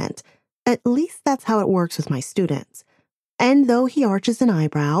argument. At least that's how it works with my students. And though he arches an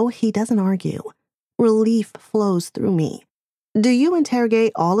eyebrow, he doesn't argue. Relief flows through me. Do you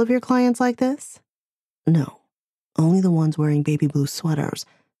interrogate all of your clients like this? No, only the ones wearing baby blue sweaters,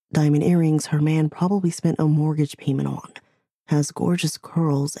 diamond earrings her man probably spent a mortgage payment on, has gorgeous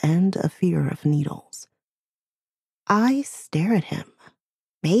curls and a fear of needles. I stare at him,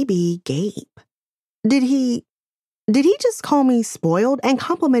 maybe gape. Did he just call me spoiled and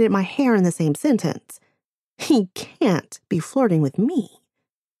complimented my hair in the same sentence? He can't be flirting with me.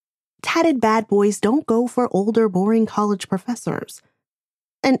 Tatted bad boys don't go for older, boring college professors.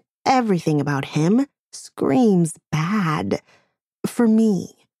 And everything about him screams bad for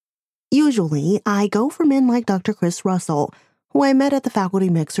me. Usually, I go for men like Dr. Chris Russell, who I met at the faculty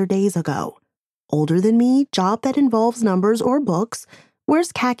mixer days ago. Older than me, job that involves numbers or books,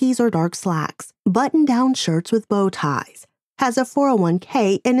 wears khakis or dark slacks, button-down shirts with bow ties, has a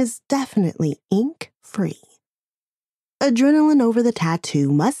 401k, and is definitely ink-free. Adrenaline over the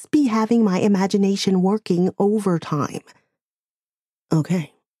tattoo must be having my imagination working overtime.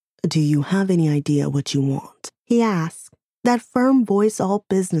 Okay, do you have any idea what you want? He asks, that firm voice all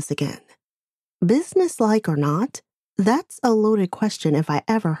business again. Business-like or not, that's a loaded question if I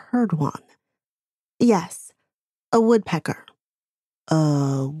ever heard one. Yes, a woodpecker.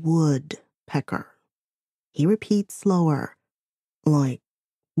 A woodpecker. He repeats slower, like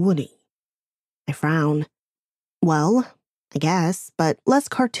Woody. I frown. Well, I guess, but less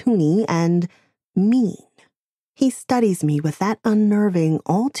cartoony and mean. He studies me with that unnerving,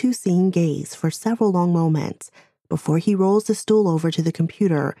 all-too-seeing gaze for several long moments before he rolls the stool over to the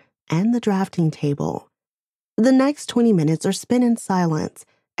computer and the drafting table. The next 20 minutes are spent in silence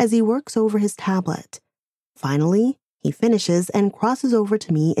as he works over his tablet. Finally, he finishes and crosses over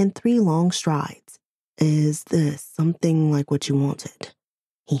to me in 3 long strides. Is this something like what you wanted?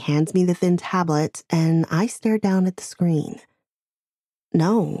 He hands me the thin tablet, and I stare down at the screen.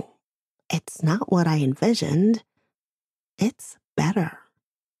 No, it's not what I envisioned. It's better.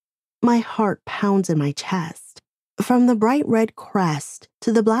 My heart pounds in my chest. From the bright red crest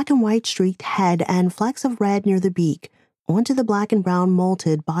to the black and white streaked head and flecks of red near the beak, onto the black and brown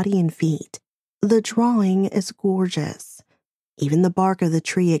molted body and feet, the drawing is gorgeous. Even the bark of the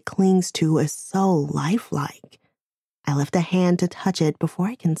tree it clings to is so lifelike. I lift a hand to touch it before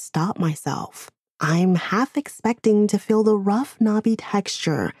I can stop myself. I'm half expecting to feel the rough, knobby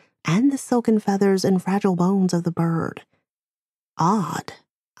texture and the silken feathers and fragile bones of the bird. Odd.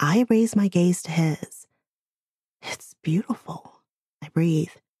 I raise my gaze to his. It's beautiful. I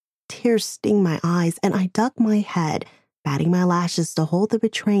breathe. Tears sting my eyes, and I duck my head, batting my lashes to hold the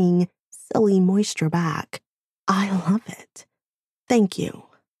betraying, silly moisture back. I love it. Thank you.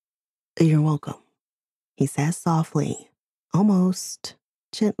 You're welcome, he says softly, almost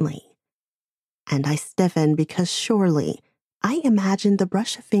gently. And I stiffen because surely I imagined the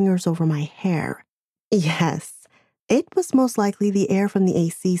brush of fingers over my hair. Yes, it was most likely the air from the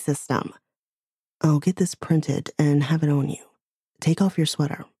AC system. I'll get this printed and have it on you. Take off your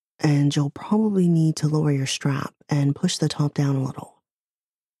sweater, and you'll probably need to lower your strap and push the top down a little.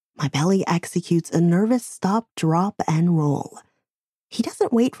 My belly executes a nervous stop, drop, and roll. He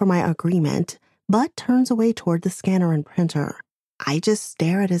doesn't wait for my agreement, but turns away toward the scanner and printer. I just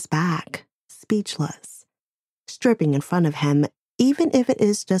stare at his back, speechless. Stripping in front of him, even if it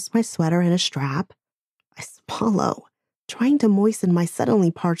is just my sweater and a strap, I swallow, trying to moisten my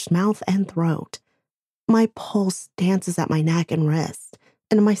suddenly parched mouth and throat. My pulse dances at my neck and wrist,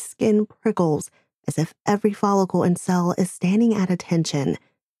 and my skin prickles as if every follicle and cell is standing at attention,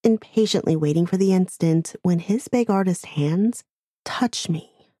 impatiently waiting for the instant when his big artist hands touch me.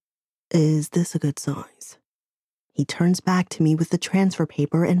 Is this a good size? He turns back to me with the transfer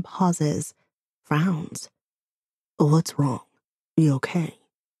paper and pauses, frowns. What's wrong? You okay?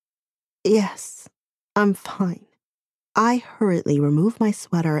 Yes, I'm fine. I hurriedly remove my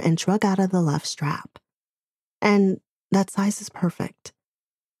sweater and shrug out of the left strap. And that size is perfect.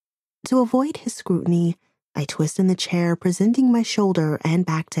 To avoid his scrutiny, I twist in the chair, presenting my shoulder and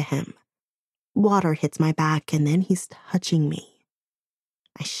back to him. Water hits my back, and then he's touching me.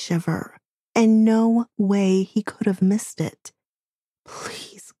 I shiver, and no way he could have missed it.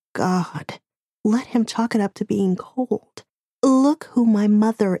 Please, God, let him chalk it up to being cold. Look who my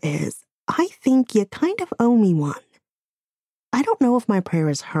mother is. I think you kind of owe me one. I don't know if my prayer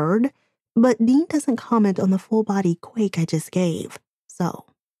is heard, but Dean doesn't comment on the full-body quake I just gave, so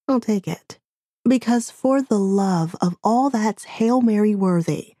I'll take it. Because for the love of all that's Hail Mary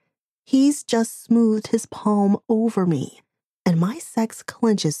worthy, he's just smoothed his palm over me, and my sex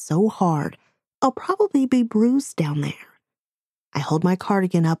clenches so hard, I'll probably be bruised down there. I hold my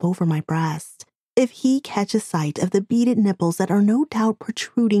cardigan up over my breast. If he catches sight of the beaded nipples that are no doubt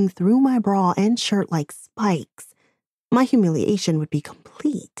protruding through my bra and shirt like spikes, my humiliation would be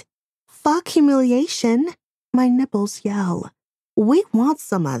complete. Fuck humiliation, my nipples yell. We want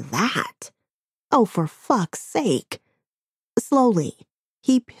some of that. Oh, for fuck's sake. Slowly,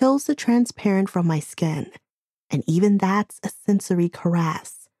 he peels the transparent from my skin, and even that's a sensory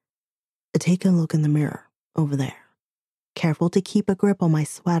caress. Take a look in the mirror, over there. Careful to keep a grip on my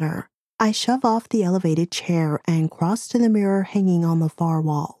sweater, I shove off the elevated chair and cross to the mirror hanging on the far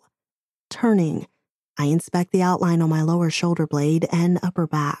wall. Turning, I inspect the outline on my lower shoulder blade and upper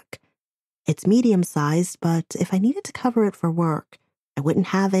back. It's medium-sized, but if I needed to cover it for work, I wouldn't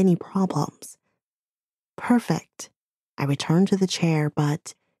have any problems. Perfect. I return to the chair,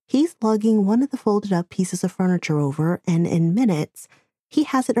 but he's lugging one of the folded-up pieces of furniture over, and in minutes, he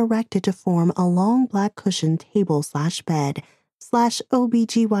has it erected to form a long black cushioned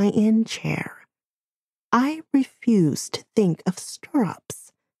table/bed/OBGYN chair. I refuse to think of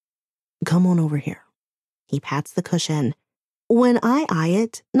stirrups. Come on over here. He pats the cushion. When I eye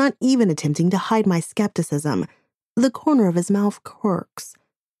it, not even attempting to hide my skepticism, the corner of his mouth quirks.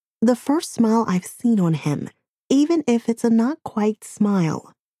 The first smile I've seen on him, even if it's a not-quite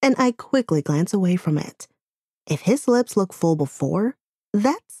smile, and I quickly glance away from it. If his lips look full before,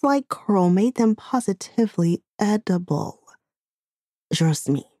 that's like Curl made them positively edible. Trust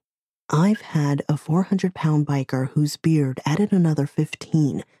me, I've had a 400-pound biker whose beard added another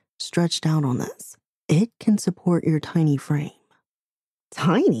 15 stretched out on this. It can support your tiny frame.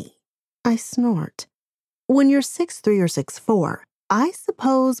 Tiny? I snort. When you're 6'3" or 6'4", I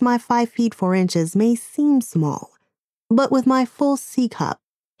suppose my 5 feet 4 inches may seem small, but with my full C-cup,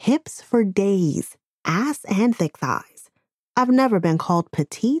 hips for days, ass and thick thighs, I've never been called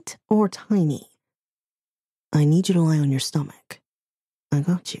petite or tiny. I need you to lie on your stomach. I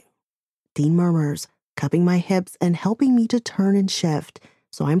got you. Dean murmurs, cupping my hips and helping me to turn and shift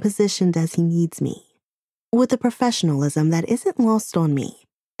so I'm positioned as he needs me. With a professionalism that isn't lost on me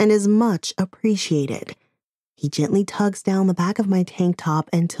and is much appreciated, he gently tugs down the back of my tank top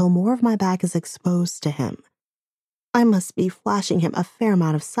until more of my back is exposed to him. I must be flashing him a fair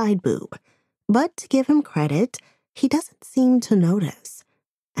amount of side boob, but to give him credit, he doesn't seem to notice,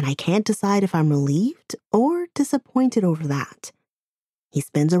 and I can't decide if I'm relieved or disappointed over that. He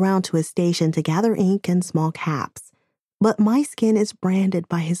spins around to his station to gather ink and small caps, but my skin is branded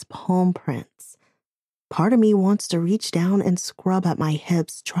by his palm prints. Part of me wants to reach down and scrub at my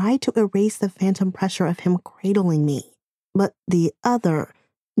hips, try to erase the phantom pressure of him cradling me, but the other,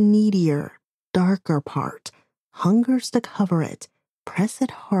 needier, darker part hungers to cover it, press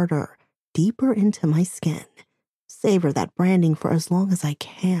it harder, deeper into my skin, savor that branding for as long as I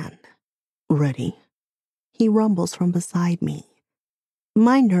can. Ready? He rumbles from beside me.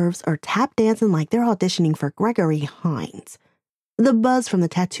 My nerves are tap dancing like they're auditioning for Gregory Hines. The buzz from the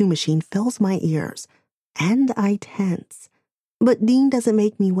tattoo machine fills my ears, and I tense. But Dean doesn't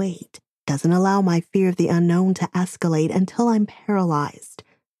make me wait, doesn't allow my fear of the unknown to escalate until I'm paralyzed.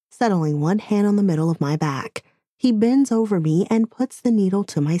 Settling one hand on the middle of my back, he bends over me and puts the needle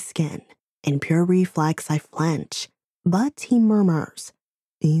to my skin. In pure reflex, I flinch, but he murmurs,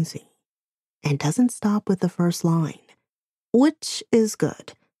 "Easy," and doesn't stop with the first line, which is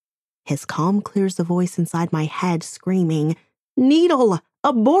good. His calm clears the voice inside my head screaming, "Needle!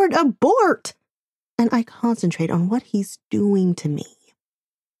 Abort! Abort!" And I concentrate on what he's doing to me.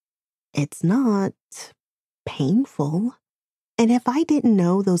 It's not painful. And if I didn't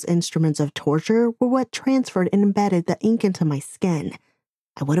know those instruments of torture were what transferred and embedded the ink into my skin,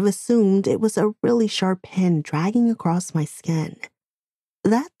 I would have assumed it was a really sharp pin dragging across my skin.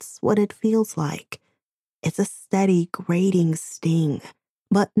 That's what it feels like. It's a steady, grating sting,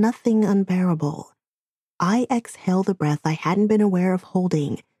 but nothing unbearable. I exhale the breath I hadn't been aware of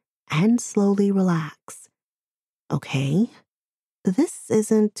holding and slowly relax. Okay, this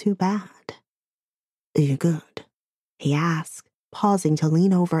isn't too bad. "You good?" he asks, pausing to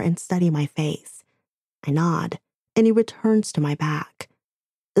lean over and study my face. I nod, and he returns to my back.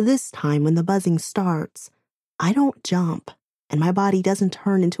 This time, when the buzzing starts, I don't jump, and my body doesn't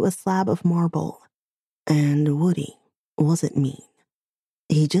turn into a slab of marble. And Woody wasn't mean.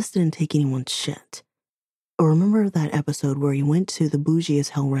 He just didn't take anyone's shit. Remember that episode where he went to the bougie as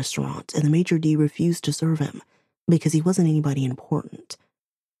hell restaurant and the maitre d' refused to serve him because he wasn't anybody important?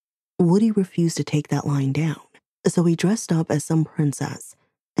 Woody refused to take that line down, so he dressed up as some princess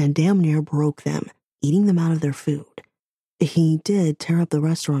and damn near broke them, eating them out of their food. He did tear up the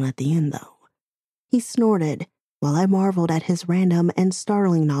restaurant at the end, though. He snorted while I marveled at his random and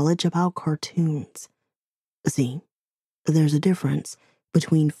startling knowledge about cartoons. See, there's a difference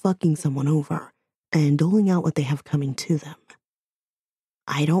between fucking someone over and doling out what they have coming to them.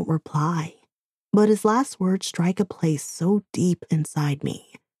 I don't reply, but his last words strike a place so deep inside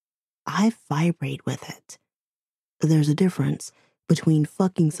me. I vibrate with it. There's a difference between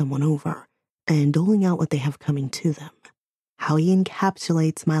fucking someone over and doling out what they have coming to them. How he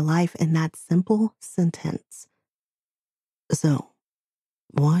encapsulates my life in that simple sentence. "So,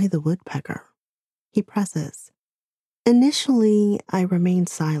 why the woodpecker?" he presses. Initially, I remain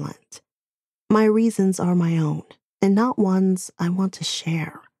silent. My reasons are my own, and not ones I want to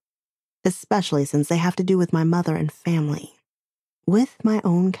share, especially since they have to do with my mother and family, with my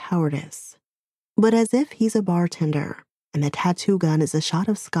own cowardice. But as if he's a bartender and the tattoo gun is a shot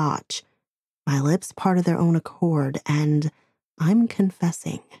of scotch, my lips part of their own accord, and I'm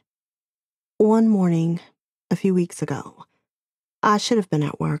confessing. One morning, a few weeks ago, I should have been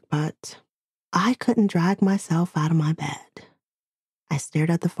at work, but I couldn't drag myself out of my bed. I stared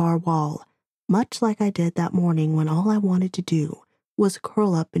at the far wall, much like I did that morning when all I wanted to do was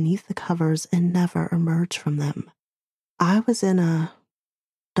curl up beneath the covers and never emerge from them. I was in a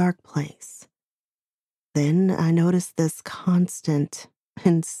dark place. Then I noticed this constant,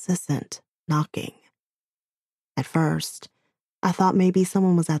 insistent knocking. At first, I thought maybe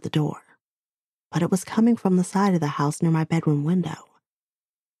someone was at the door, but it was coming from the side of the house near my bedroom window.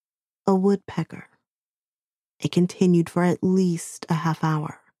 A woodpecker. It continued for at least a half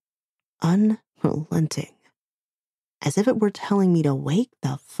hour, unrelenting, as if it were telling me to wake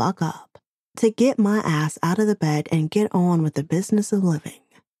the fuck up, to get my ass out of the bed and get on with the business of living.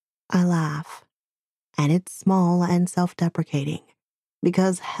 I laugh, and it's small and self-deprecating,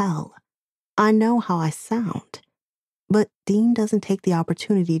 because hell, I know how I sound. But Dean doesn't take the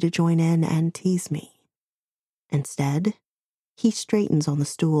opportunity to join in and tease me. Instead, he straightens on the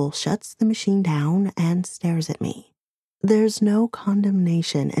stool, shuts the machine down, and stares at me. There's no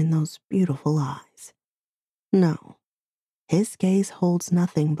condemnation in those beautiful eyes. No, his gaze holds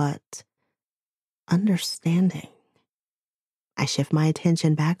nothing but understanding. I shift my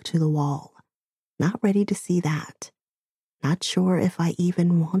attention back to the wall, not ready to see that, not sure if I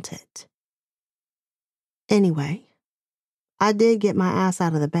even want it. Anyway, I did get my ass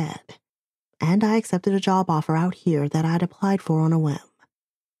out of the bed, and I accepted a job offer out here that I'd applied for on a whim.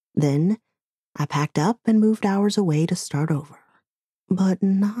 Then, I packed up and moved hours away to start over. But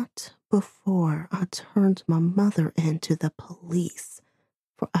not before I turned my mother in to the police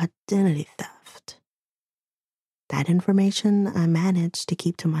for identity theft. That information I managed to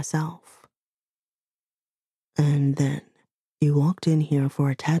keep to myself. "And then, you walked in here for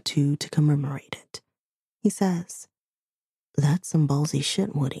a tattoo to commemorate it," he says. "That's some ballsy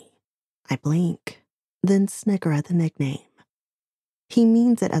shit, Woody." I blink, then snicker at the nickname. He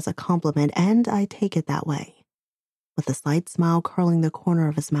means it as a compliment, and I take it that way. With a slight smile curling the corner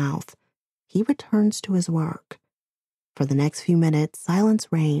of his mouth, he returns to his work. For the next few minutes,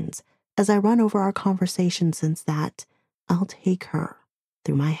 silence reigns as I run over our conversation since that "I'll take her"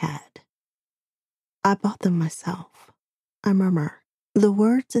 through my head. I bought them myself. I murmur, the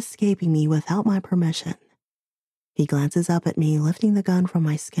words escaping me without my permission. He glances up at me, lifting the gun from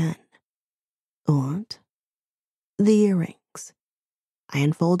my skin. What? The earrings. I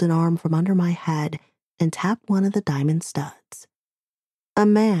unfold an arm from under my head and tap one of the diamond studs. A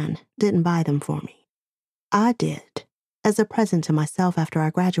man didn't buy them for me. I did, as a present to myself after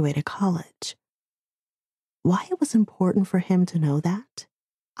I graduated college. Why it was important for him to know that,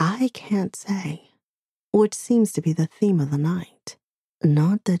 I can't say, which seems to be the theme of the night.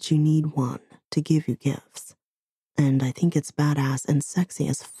 Not that you need one to give you gifts, and I think it's badass and sexy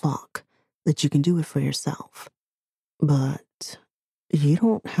as fuck that you can do it for yourself. But you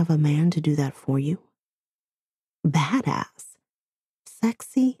don't have a man to do that for you? Badass?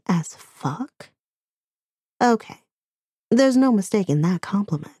 Sexy as fuck? Okay, there's no mistaking that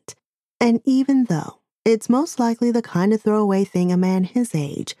compliment. And even though it's most likely the kind of throwaway thing a man his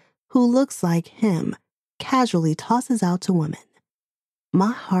age, who looks like him, casually tosses out to women,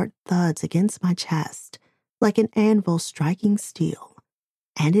 my heart thuds against my chest like an anvil striking steel,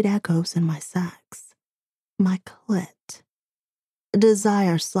 and it echoes in my sex, my clit.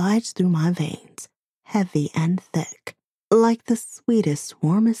 Desire slides through my veins, heavy and thick, like the sweetest,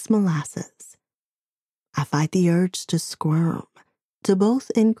 warmest molasses. I fight the urge to squirm, to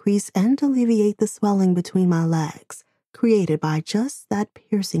both increase and alleviate the swelling between my legs, created by just that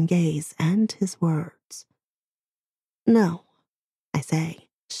piercing gaze and his words. No, I say,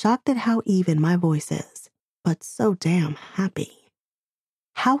 shocked at how even my voice is, but so damn happy.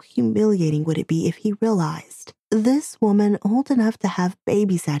 How humiliating would it be if he realized this woman old enough to have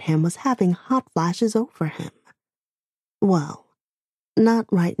babysat him was having hot flashes over him? Well, not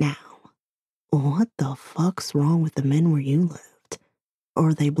right now. What the fuck's wrong with the men where you lived? Or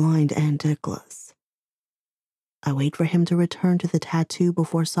are they blind and dickless? I wait for him to return to the tattoo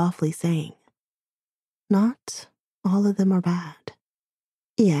before softly saying, not all of them are bad.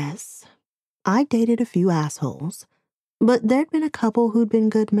 Yes, I dated a few assholes, but there'd been a couple who'd been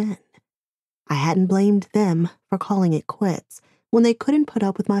good men. I hadn't blamed them for calling it quits when they couldn't put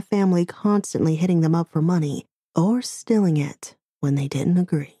up with my family constantly hitting them up for money or stealing it when they didn't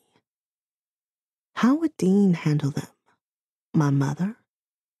agree. How would Dean handle them? My mother?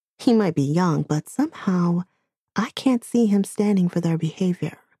 He might be young, but somehow I can't see him standing for their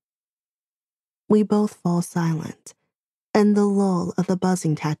behavior. We both fall silent, and the lull of the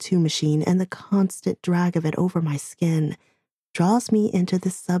buzzing tattoo machine and the constant drag of it over my skin draws me into the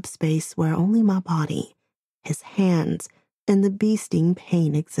subspace where only my body, his hands, and the bee-sting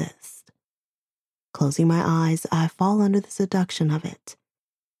pain exist. Closing my eyes, I fall under the seduction of it,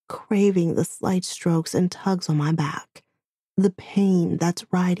 craving the slight strokes and tugs on my back, the pain that's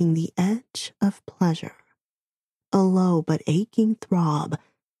riding the edge of pleasure. A low but aching throb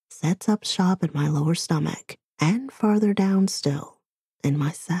sets up shop in my lower stomach and farther down still in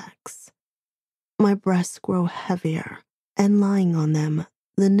my sex. My breasts grow heavier, and lying on them,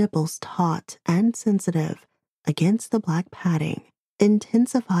 the nipples taut and sensitive against the black padding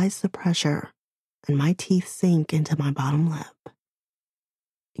intensifies the pressure, and my teeth sink into my bottom lip.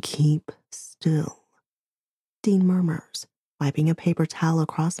 Keep still, Dean murmurs, wiping a paper towel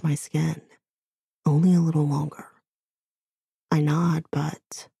across my skin. Only a little longer. I nod,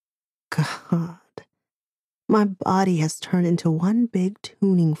 but God, my body has turned into one big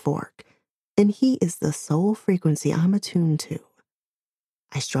tuning fork, and he is the sole frequency I'm attuned to.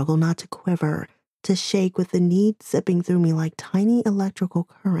 I struggle not to quiver, to shake with the need zipping through me like tiny electrical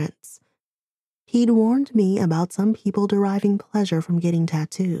currents. He'd warned me about some people deriving pleasure from getting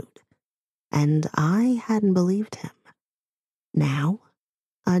tattooed, and I hadn't believed him. Now,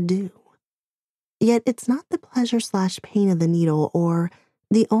 I do. Yet it's not the pleasure/pain of the needle or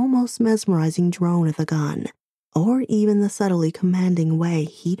the almost mesmerizing drone of the gun, or even the subtly commanding way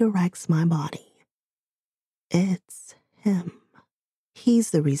he directs my body. It's him.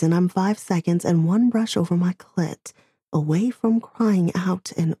 He's the reason I'm 5 seconds and one brush over my clit away from crying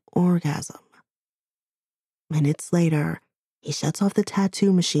out in orgasm. Minutes later, he shuts off the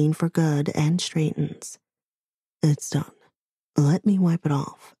tattoo machine for good and straightens. It's done. Let me wipe it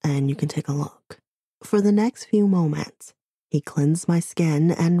off and you can take a look. For the next few moments, he cleans my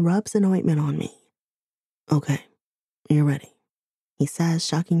skin and rubs an ointment on me. Okay, you're ready, he says,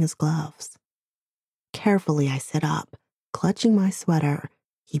 shucking his gloves. Carefully, I sit up, clutching my sweater,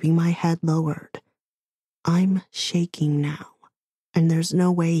 keeping my head lowered. I'm shaking now, and there's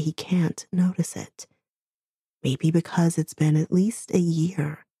no way he can't notice it. Maybe because it's been at least a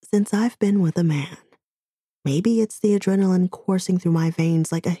year since I've been with a man. Maybe it's the adrenaline coursing through my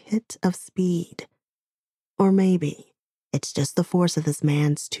veins like a hit of speed. Or maybe it's just the force of this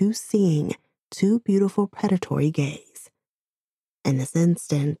man's two-seeing, two beautiful predatory gays. In this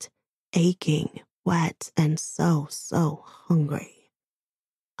instant, aching, wet, and so hungry,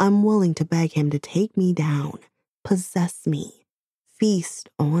 I'm willing to beg him to take me down, possess me, feast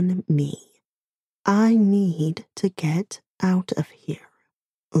on me. I need to get out of here.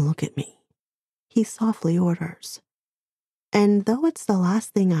 Look at me, he softly orders. And though it's the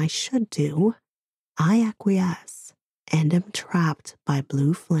last thing I should do, I acquiesce and am trapped by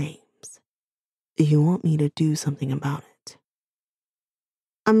blue flames. You want me to do something about it?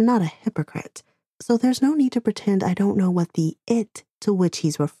 I'm not a hypocrite, so there's no need to pretend I don't know what the it to which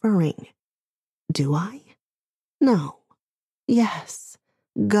he's referring. Do I? No. Yes.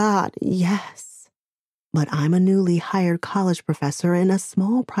 God, yes. But I'm a newly hired college professor in a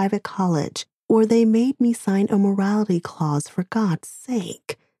small private college where they made me sign a morality clause for God's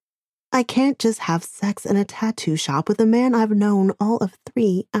sake. I can't just have sex in a tattoo shop with a man I've known all of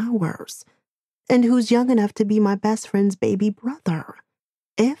 3 hours, and who's young enough to be my best friend's baby brother.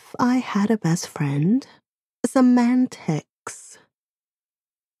 If I had a best friend, semantics.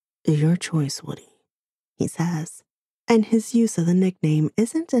 Your choice, Woody, he says, and his use of the nickname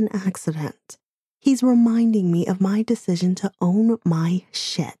isn't an accident. He's reminding me of my decision to own my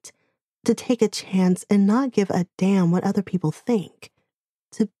shit, to take a chance and not give a damn what other people think,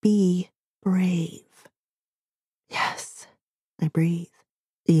 to be brave. Yes, I breathe.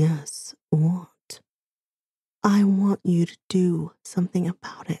 Yes, what? I want you to do something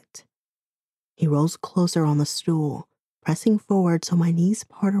about it. He rolls closer on the stool, pressing forward so my knees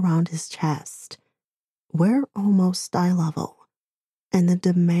part around his chest. We're almost eye level, and the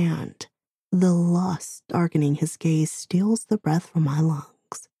demand, the lust darkening his gaze steals the breath from my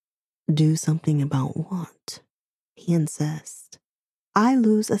lungs. Do something about what? He insists. I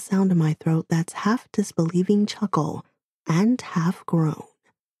lose a sound in my throat that's half disbelieving chuckle and half groan.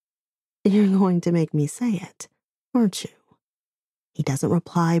 You're going to make me say it, aren't you? He doesn't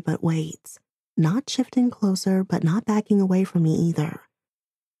reply but waits, not shifting closer but not backing away from me either.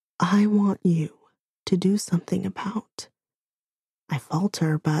 I want you to do something about. I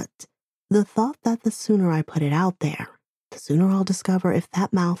falter, but the thought that the sooner I put it out there, the sooner I'll discover if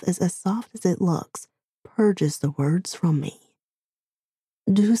that mouth is as soft as it looks, purges the words from me.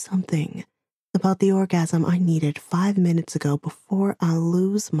 Do something about the orgasm I needed 5 minutes ago before I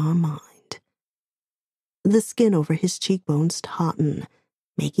lose my mind. The skin over his cheekbones tauten,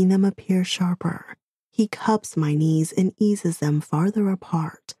 making them appear sharper. He cups my knees and eases them farther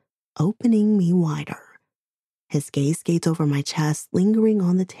apart, opening me wider. His gaze skates over my chest, lingering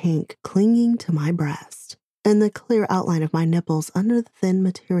on the tank, clinging to my breast, and the clear outline of my nipples under the thin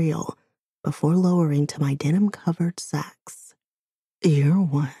material, before lowering to my denim-covered sex. You're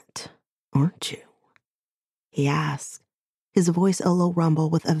wet, aren't you? He asks, his voice a low rumble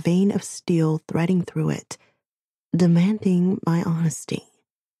with a vein of steel threading through it, demanding my honesty.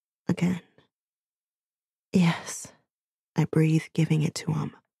 Again. Yes, I breathe, giving it to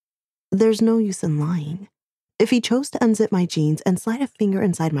him. There's no use in lying. If he chose to unzip my jeans and slide a finger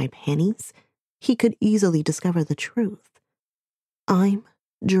inside my panties, he could easily discover the truth. I'm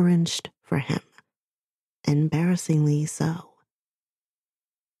drenched for him. Embarrassingly so.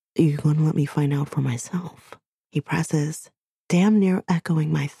 You're going to let me find out for myself, he presses, damn near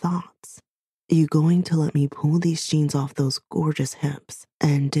echoing my thoughts. You going to let me pull these jeans off those gorgeous hips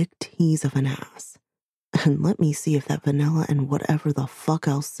and dick tease of an ass? And let me see if that vanilla and whatever the fuck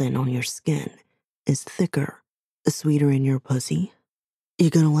else scent on your skin is thicker, sweeter in your pussy? You're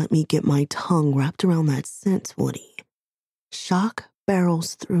gonna let me get my tongue wrapped around that scent, Woody? Shock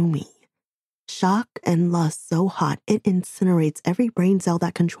barrels through me. Shock and lust so hot it incinerates every brain cell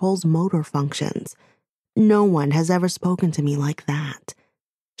that controls motor functions. No one has ever spoken to me like that.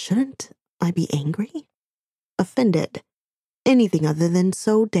 Shouldn't I be angry? Offended? Anything other than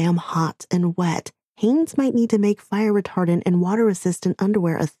so damn hot and wet, Haynes might need to make fire retardant and water-resistant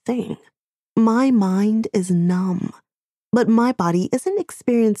underwear a thing. My mind is numb, but my body isn't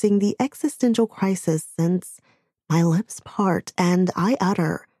experiencing the existential crisis since my lips part and I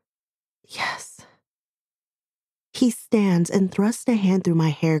utter, yes. He stands and thrusts a hand through my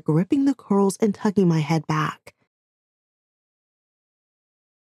hair, gripping the curls and tugging my head back.